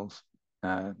cells,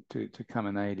 to come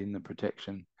and aid in the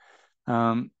protection.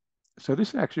 So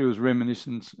this actually was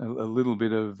reminiscent a little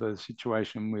bit of a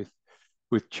situation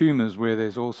with tumors where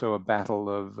there's also a battle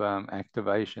of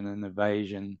activation and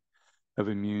evasion of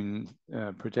immune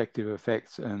protective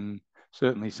effects, and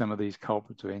certainly some of these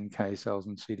culprits of NK cells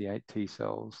and CD8 T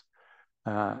cells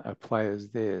are players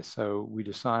there. So we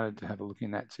decided to have a look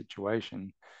in that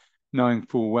situation, knowing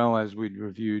full well, as we'd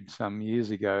reviewed some years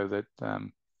ago, that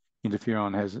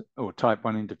interferon has, or type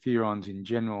 1 interferons in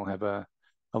general, have a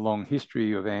long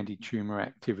history of anti-tumor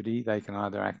activity. They can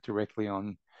either act directly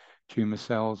on tumor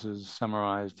cells, as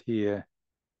summarized here,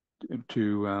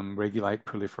 to regulate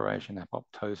proliferation,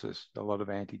 apoptosis, a lot of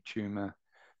anti-tumor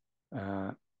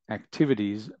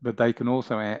activities, but they can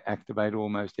also activate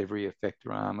almost every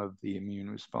effector arm of the immune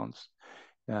response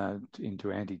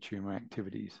into anti-tumor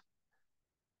activities.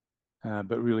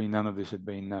 But really none of this had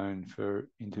been known for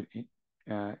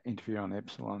interferon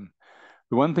epsilon.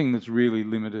 The one thing that's really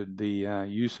limited the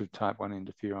use of type 1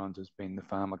 interferons has been the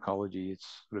pharmacology. Its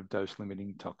sort of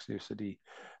dose-limiting toxicity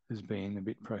has been a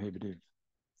bit prohibitive.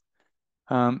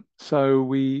 So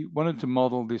we wanted to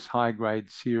model this high-grade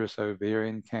serous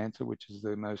ovarian cancer, which is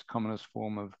the most commonest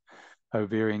form of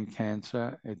ovarian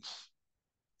cancer. Its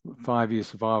 5-year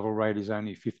survival rate is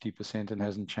only 50% and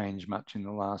hasn't changed much in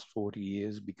the last 40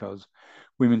 years because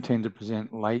women tend to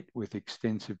present late with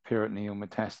extensive peritoneal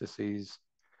metastases.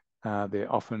 They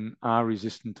often are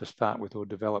resistant to start with or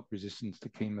develop resistance to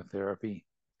chemotherapy.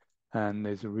 And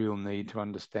there's a real need to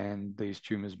understand these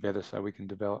tumors better so we can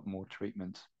develop more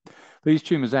treatments. These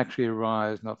tumors actually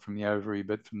arise not from the ovary,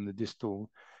 but from the distal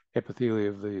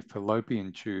epithelium of the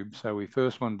fallopian tube. So we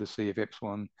first wanted to see if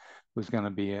epsilon was going to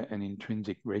be an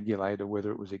intrinsic regulator, whether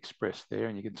it was expressed there.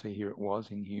 And you can see here it was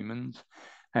in humans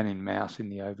and in mouse in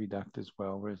the oviduct as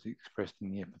well, where it's expressed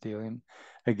in the epithelium.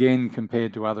 Again,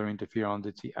 compared to other interferons,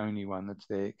 it's the only one that's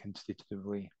there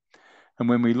constitutively. And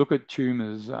when we look at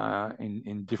tumors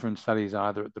in different studies,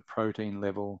 either at the protein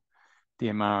level, the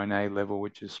mRNA level,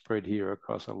 which is spread here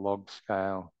across a log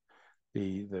scale,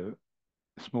 the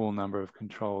small number of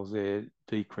controls there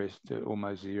decreased to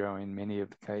almost zero in many of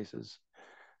the cases.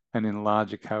 And in a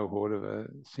larger cohort of a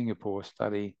Singapore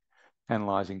study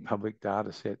analysing public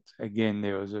data sets, again,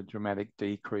 there was a dramatic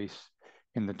decrease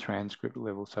in the transcript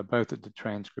level. So both at the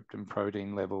transcript and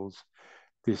protein levels,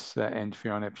 this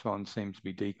interferon epsilon seems to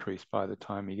be decreased by the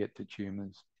time you get to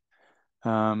tumors.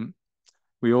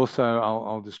 We also,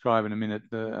 I'll describe in a minute,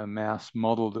 the mouse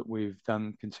model that we've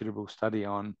done considerable study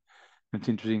on. It's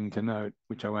interesting to note,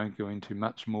 which I won't go into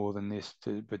much more than this,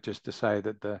 but just to say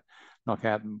that the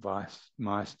knockout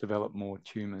mice develop more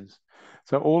tumors.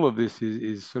 So all of this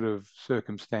is sort of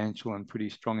circumstantial and pretty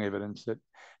strong evidence that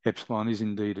epsilon is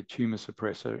indeed a tumor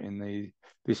suppressor in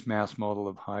this mouse model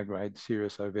of high-grade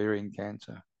serous ovarian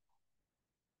cancer.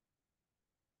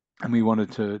 And we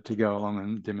wanted to go along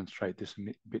and demonstrate this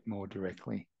a bit more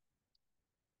directly.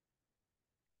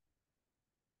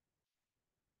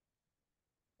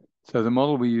 So the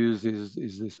model we use is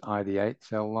this ID8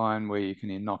 cell line where you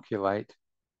can inoculate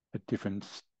at different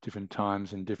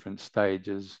times and different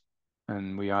stages.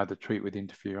 And we either treat with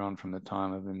interferon from the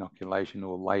time of inoculation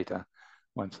or later,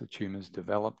 once the tumor's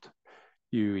developed.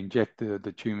 You inject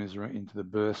the tumors into the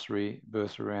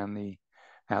bursa around the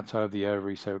outside of the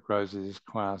ovary, so it grows as this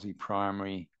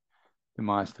quasi-primary. The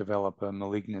mice develop a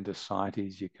malignant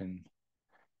ascites. You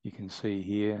can see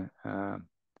here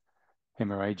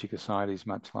hemorrhagic ascites,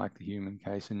 much like the human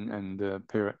case, and the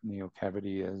peritoneal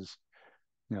cavity has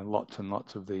lots and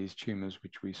lots of these tumors,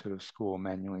 which we sort of score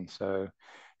manually. So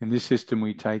in this system,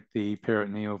 we take the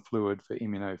peritoneal fluid for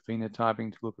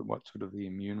immunophenotyping to look at what sort of the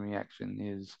immune reaction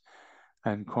is,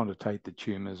 and quantitate the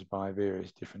tumors by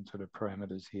various different sort of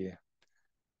parameters here.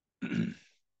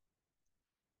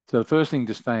 So the first thing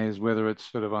to say is whether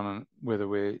it's sort of whether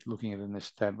we're looking at an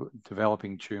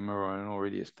developing tumor or an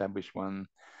already established one.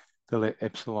 The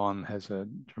epsilon has a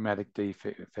dramatic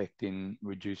effect in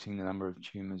reducing the number of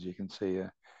tumors. You can see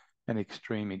an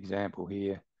extreme example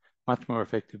here, much more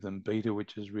effective than beta,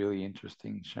 which is really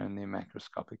interesting, shown there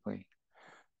macroscopically.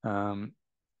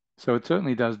 So it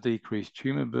certainly does decrease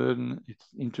tumor burden. It's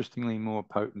interestingly more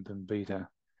potent than beta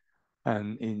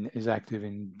and is active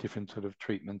in different sort of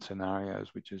treatment scenarios,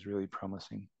 which is really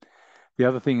promising. The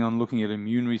other thing on looking at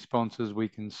immune responses, we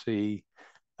can see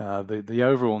the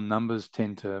overall numbers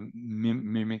tend to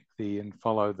mimic and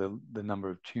follow the number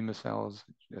of tumor cells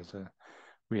as a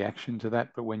reaction to that.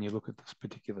 But when you look at this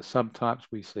particular subtypes,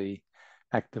 we see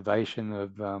activation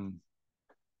of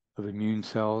immune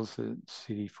cells,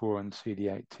 CD4 and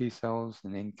CD8 T cells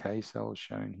and NK cells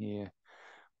shown here.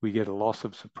 We get a loss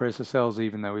of suppressor cells,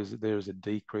 even though there is a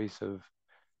decrease of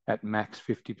at max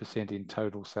 50% in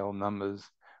total cell numbers.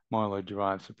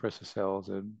 Myeloid-derived suppressor cells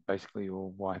are basically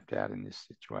all wiped out in this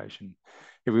situation.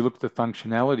 If we look at the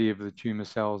functionality of the tumor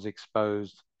cells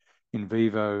exposed in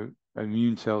vivo,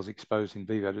 immune cells exposed in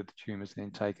vivo to the tumors, then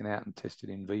taken out and tested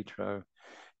in vitro,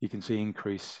 you can see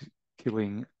increased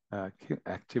killing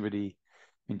activity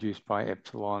induced by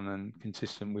epsilon and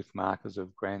consistent with markers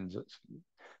of Gran's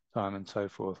time and so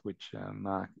forth, which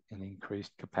mark an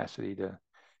increased capacity to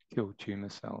kill tumor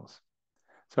cells.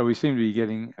 So we seem to be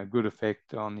getting a good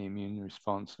effect on the immune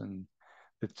response, and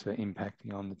it's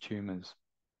impacting on the tumors.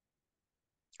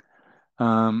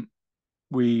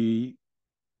 We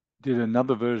did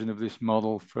another version of this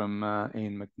model from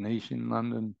Ian McNeish in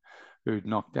London, who'd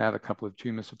knocked out a couple of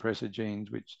tumor suppressor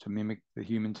genes, which to mimic the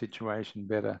human situation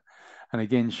better, and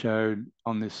again showed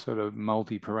on this sort of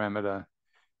multi-parameter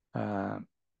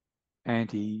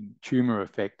anti-tumor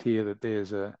effect here that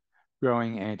there's a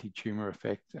growing anti-tumor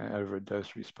effect over a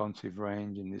dose-responsive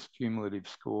range in this cumulative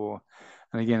score.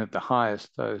 And again, at the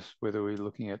highest dose, whether we're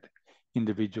looking at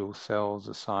individual cells,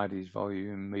 ascites,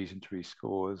 volume, mesentery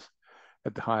scores,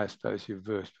 at the highest dose, you've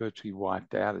virtually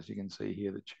wiped out, as you can see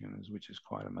here, the tumors, which is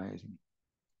quite amazing.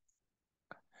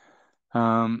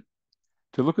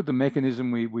 To look at the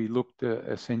mechanism, we looked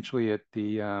essentially at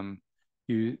the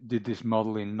you did this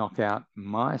model in knockout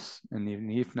mice, and in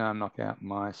the IFNAR knockout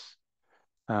mice,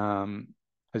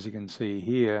 as you can see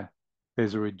here,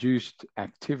 there's a reduced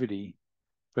activity,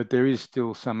 but there is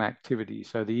still some activity.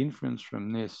 So the inference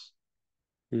from this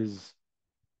is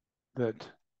that,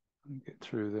 let me get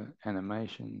through the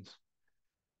animations,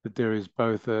 that there is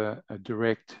both a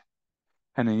direct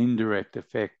and an indirect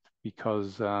effect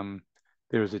because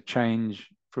there is a change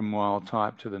from wild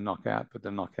type to the knockout, but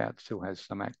the knockout still has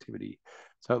some activity.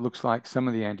 So it looks like some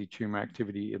of the anti-tumor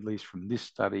activity, at least from this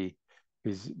study,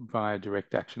 is via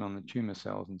direct action on the tumor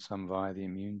cells and some via the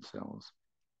immune cells.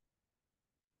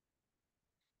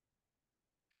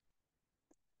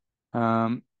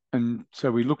 And so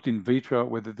we looked in vitro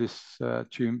at whether these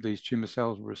tumor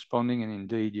cells were responding, and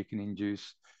indeed you can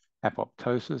induce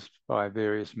apoptosis by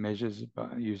various measures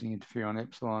by using interferon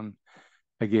epsilon.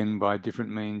 Again, by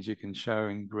different means, you can show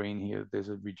in green here that there's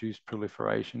a reduced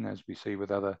proliferation, as we see with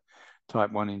other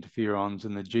type 1 interferons,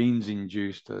 and the genes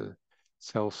induced a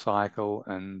cell cycle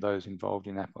and those involved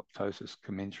in apoptosis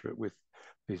commensurate with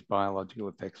these biological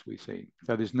effects we see.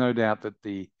 So there's no doubt that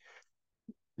the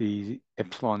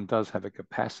epsilon does have a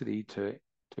capacity to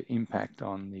impact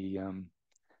on the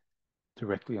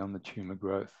directly on the tumor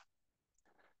growth.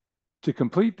 To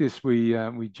complete this, we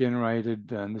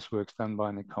generated, and this work's done by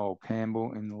Nicole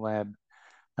Campbell in the lab,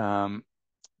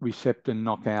 receptor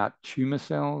knockout tumor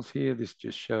cells here. This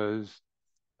just shows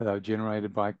that they were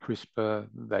generated by CRISPR.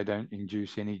 They don't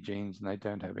induce any genes and they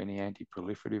don't have any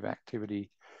anti-proliferative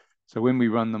activity. So when we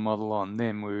run the model on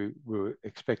them, we were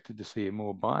expected to see a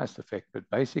more biased effect, but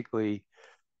basically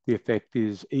the effect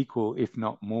is equal, if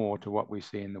not more, to what we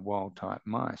see in the wild type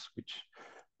mice, which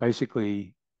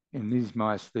basically in these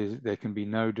mice, there can be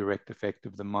no direct effect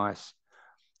of the mice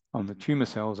on the tumor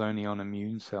cells, only on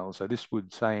immune cells. So this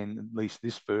would say in at least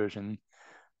this version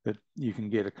that you can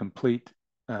get a complete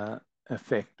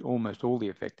effect. Almost all the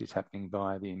effect is happening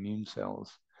via the immune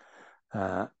cells.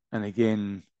 And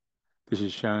again, this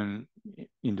is shown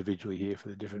individually here for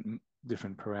the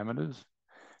different parameters.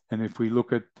 And if we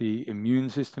look at the immune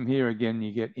system here, again,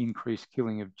 you get increased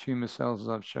killing of tumor cells, as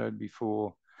I've showed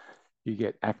before. You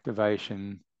get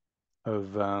activation of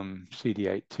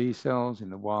CD8 T cells in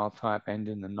the wild type and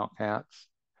in the knockouts.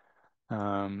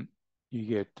 You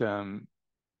get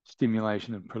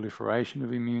stimulation of proliferation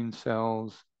of immune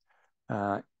cells,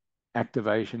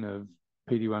 activation of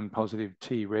PD-1 positive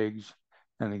Tregs,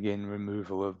 and again,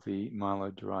 removal of the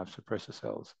myeloid-derived suppressor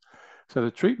cells. So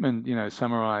the treatment,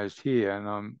 summarized here, and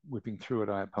I'm whipping through it,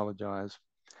 I apologize,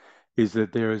 is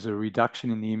that there is a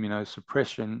reduction in the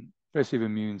immunosuppression, suppressive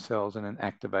immune cells, and an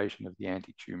activation of the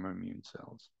anti-tumor immune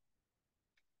cells.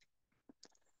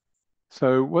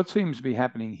 So what seems to be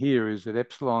happening here is that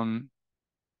epsilon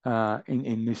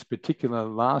in this particular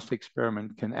last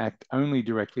experiment can act only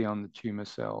directly on the tumor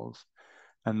cells,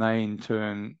 and they in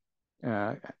turn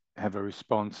have a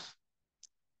response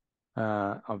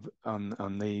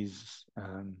on these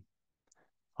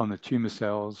on the tumor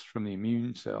cells from the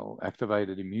immune cell,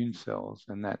 activated immune cells,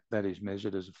 and that is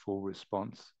measured as a full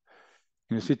response.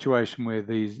 In a situation where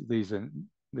these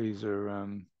are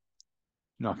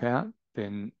knockout,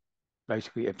 then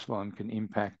basically epsilon can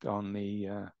impact on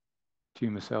the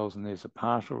tumor cells, and there's a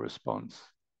partial response.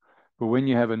 But when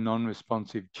you have a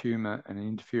non-responsive tumor and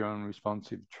an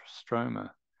interferon-responsive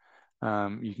stroma,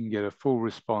 you can get a full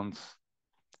response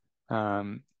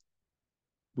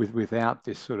without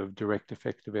this sort of direct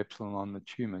effect of epsilon on the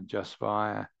tumor, just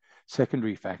via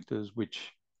secondary factors,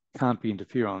 which can't be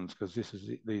interferons, because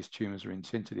these tumors are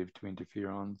insensitive to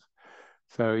interferons.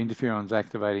 So interferons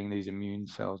activating these immune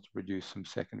cells to produce some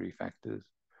secondary factors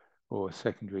or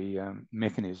secondary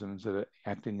mechanisms that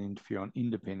act in an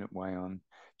interferon-independent way on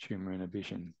tumor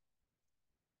inhibition.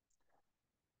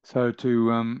 So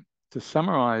to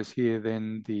summarize here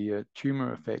then the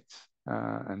tumor effects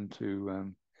and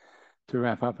to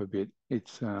wrap up a bit,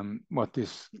 it's what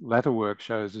this latter work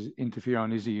shows is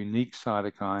interferon is a unique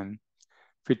cytokine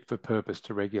fit for purpose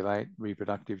to regulate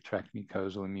reproductive tract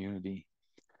mucosal immunity.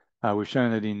 We've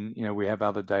shown that in, we have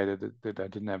other data that I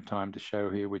didn't have time to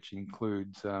show here, which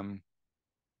includes the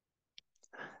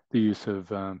use of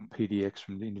PDX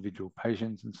from the individual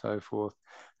patients and so forth.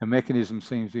 The mechanism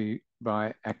seems to be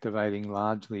by activating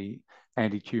largely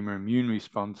anti-tumor immune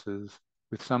responses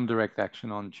with some direct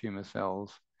action on tumor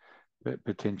cells, but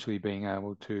potentially being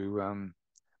able to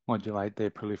modulate their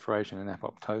proliferation and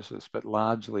apoptosis, but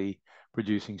largely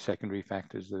producing secondary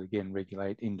factors that again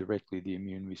regulate indirectly the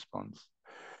immune response.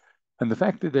 And the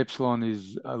fact that epsilon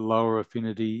is a lower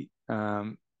affinity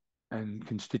and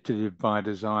constitutive by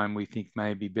design, we think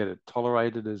may be better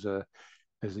tolerated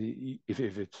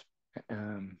if it's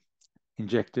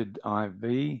injected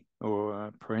IV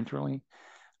or parenterally,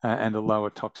 and a lower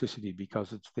toxicity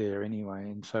because it's there anyway.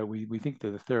 And so we think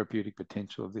that the therapeutic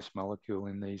potential of this molecule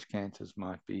in these cancers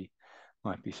might be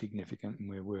significant, and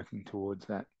we're working towards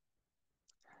that.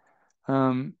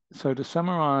 So to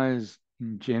summarize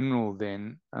in general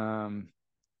then,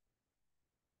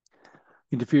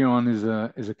 interferon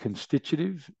is a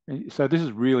constitutive. So this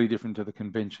is really different to the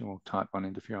conventional type 1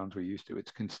 interferons we're used to.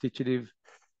 It's constitutive.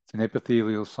 It's an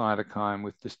epithelial cytokine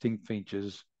with distinct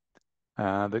features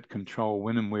that control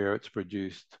when and where it's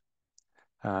produced,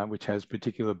 which has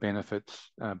particular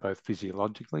benefits both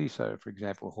physiologically. So, for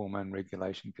example, hormone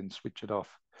regulation can switch it off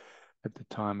at the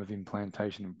time of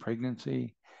implantation and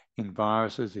pregnancy. In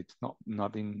viruses, its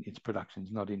production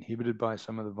is not inhibited by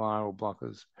some of the viral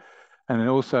blockers. And it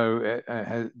also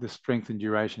has the strength and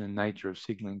duration and nature of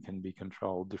signaling can be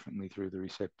controlled differently through the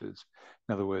receptors.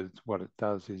 In other words, what it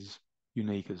does is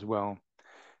unique as well.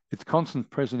 Its constant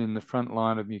presence in the front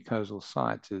line of mucosal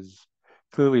sites is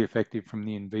clearly effective from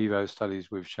the in vivo studies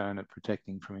we've shown at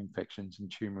protecting from infections and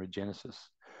tumorigenesis.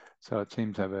 So it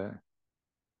seems to have a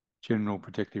general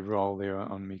protective role there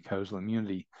on mucosal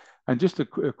immunity. And just a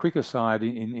quick aside,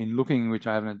 in looking, which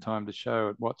I haven't had time to show,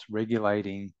 at what's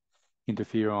regulating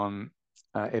interferon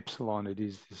epsilon, it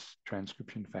is this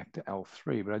transcription factor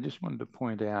L3. But I just wanted to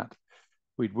point out,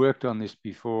 we'd worked on this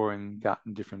before in gut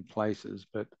in different places,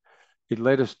 but it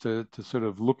led us to sort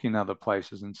of look in other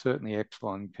places, and certainly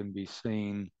epsilon can be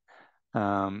seen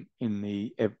in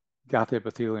the gut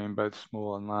epithelium, both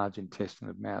small and large intestine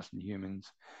of mouse and humans,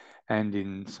 and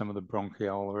in some of the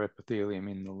bronchiolar epithelium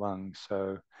in the lungs.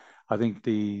 So I think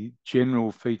the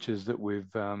general features that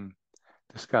we've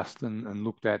discussed and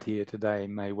looked at here today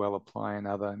may well apply in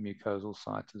other mucosal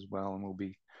sites as well, and will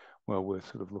be well worth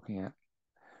sort of looking at.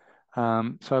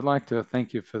 So I'd like to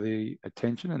thank you for the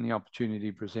attention and the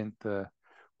opportunity to present the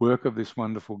work of this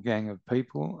wonderful gang of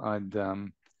people. I'd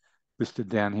listed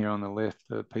down here on the left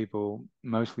the people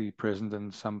mostly present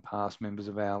and some past members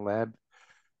of our lab.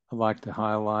 I'd like to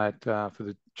highlight for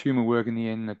the tumour work in the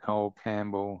end, Nicole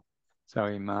Campbell,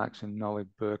 Zoe Marks and Nolik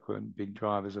Burke were big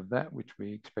drivers of that, which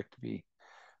we expect to be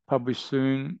published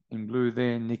soon. In blue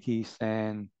there, Nikki,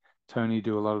 San, Tony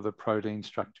do a lot of the protein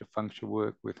structure function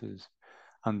work with his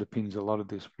underpins a lot of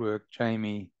this work.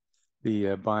 Jamie, the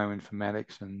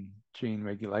bioinformatics and gene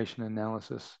regulation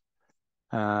analysis.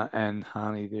 And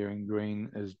Hani there in green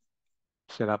has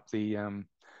set up the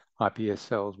iPS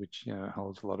cells, which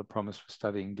holds a lot of promise for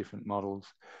studying different models.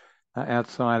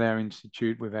 Outside our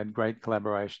institute, we've had great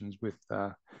collaborations with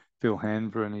Phil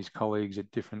Hanver and his colleagues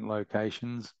at different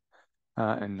locations,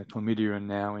 and the chlamydia and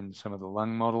now in some of the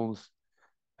lung models.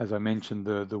 As I mentioned,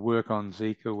 the work on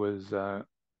Zika was a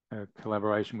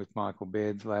collaboration with Michael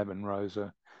Baird's lab and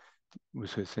Rosa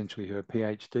was essentially her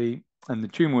PhD. And the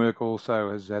tumor work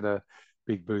also has had a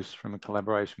big boost from a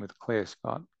collaboration with Claire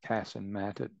Scott, Cass and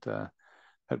Matt at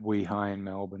WeHi in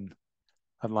Melbourne.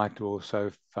 I'd like to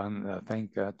also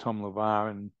thank Tom LeVar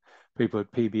and people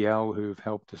at PBL who've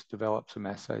helped us develop some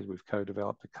assays. We've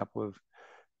co-developed a couple of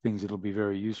things that'll be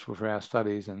very useful for our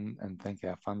studies, and thank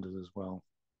our funders as well.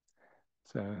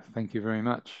 So thank you very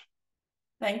much.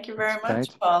 Thank you very much,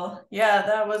 Kate. Paul. Yeah,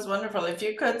 that was wonderful. If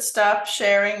you could stop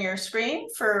sharing your screen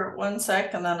for 1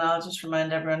 second, then I'll just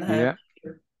remind everyone how to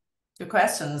do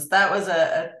questions. That was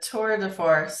a tour de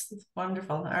force. It's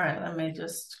wonderful. All right, let me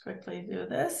just quickly do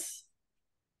this.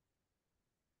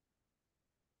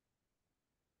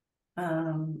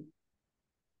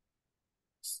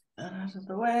 That out of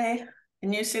the way.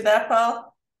 Can you see that,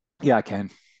 Paul? Yeah, I can.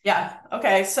 Yeah.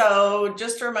 Okay. So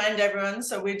just to remind everyone,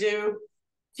 so we do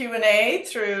Q&A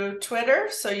through Twitter.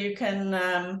 So you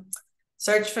can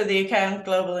search for the account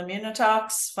Global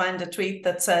IMMUNOTALKs, find a tweet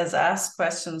that says ask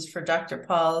questions for Dr.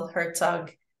 Paul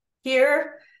Hertzog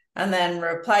here, and then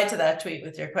reply to that tweet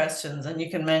with your questions. And you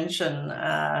can mention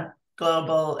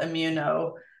Global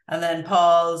Immuno, and then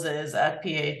Paul's is at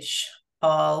PH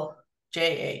Paul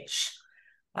JH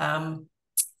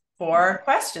for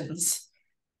questions.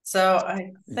 So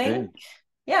I think,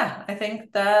 yeah, I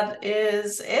think that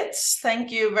is it.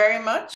 Thank you very much.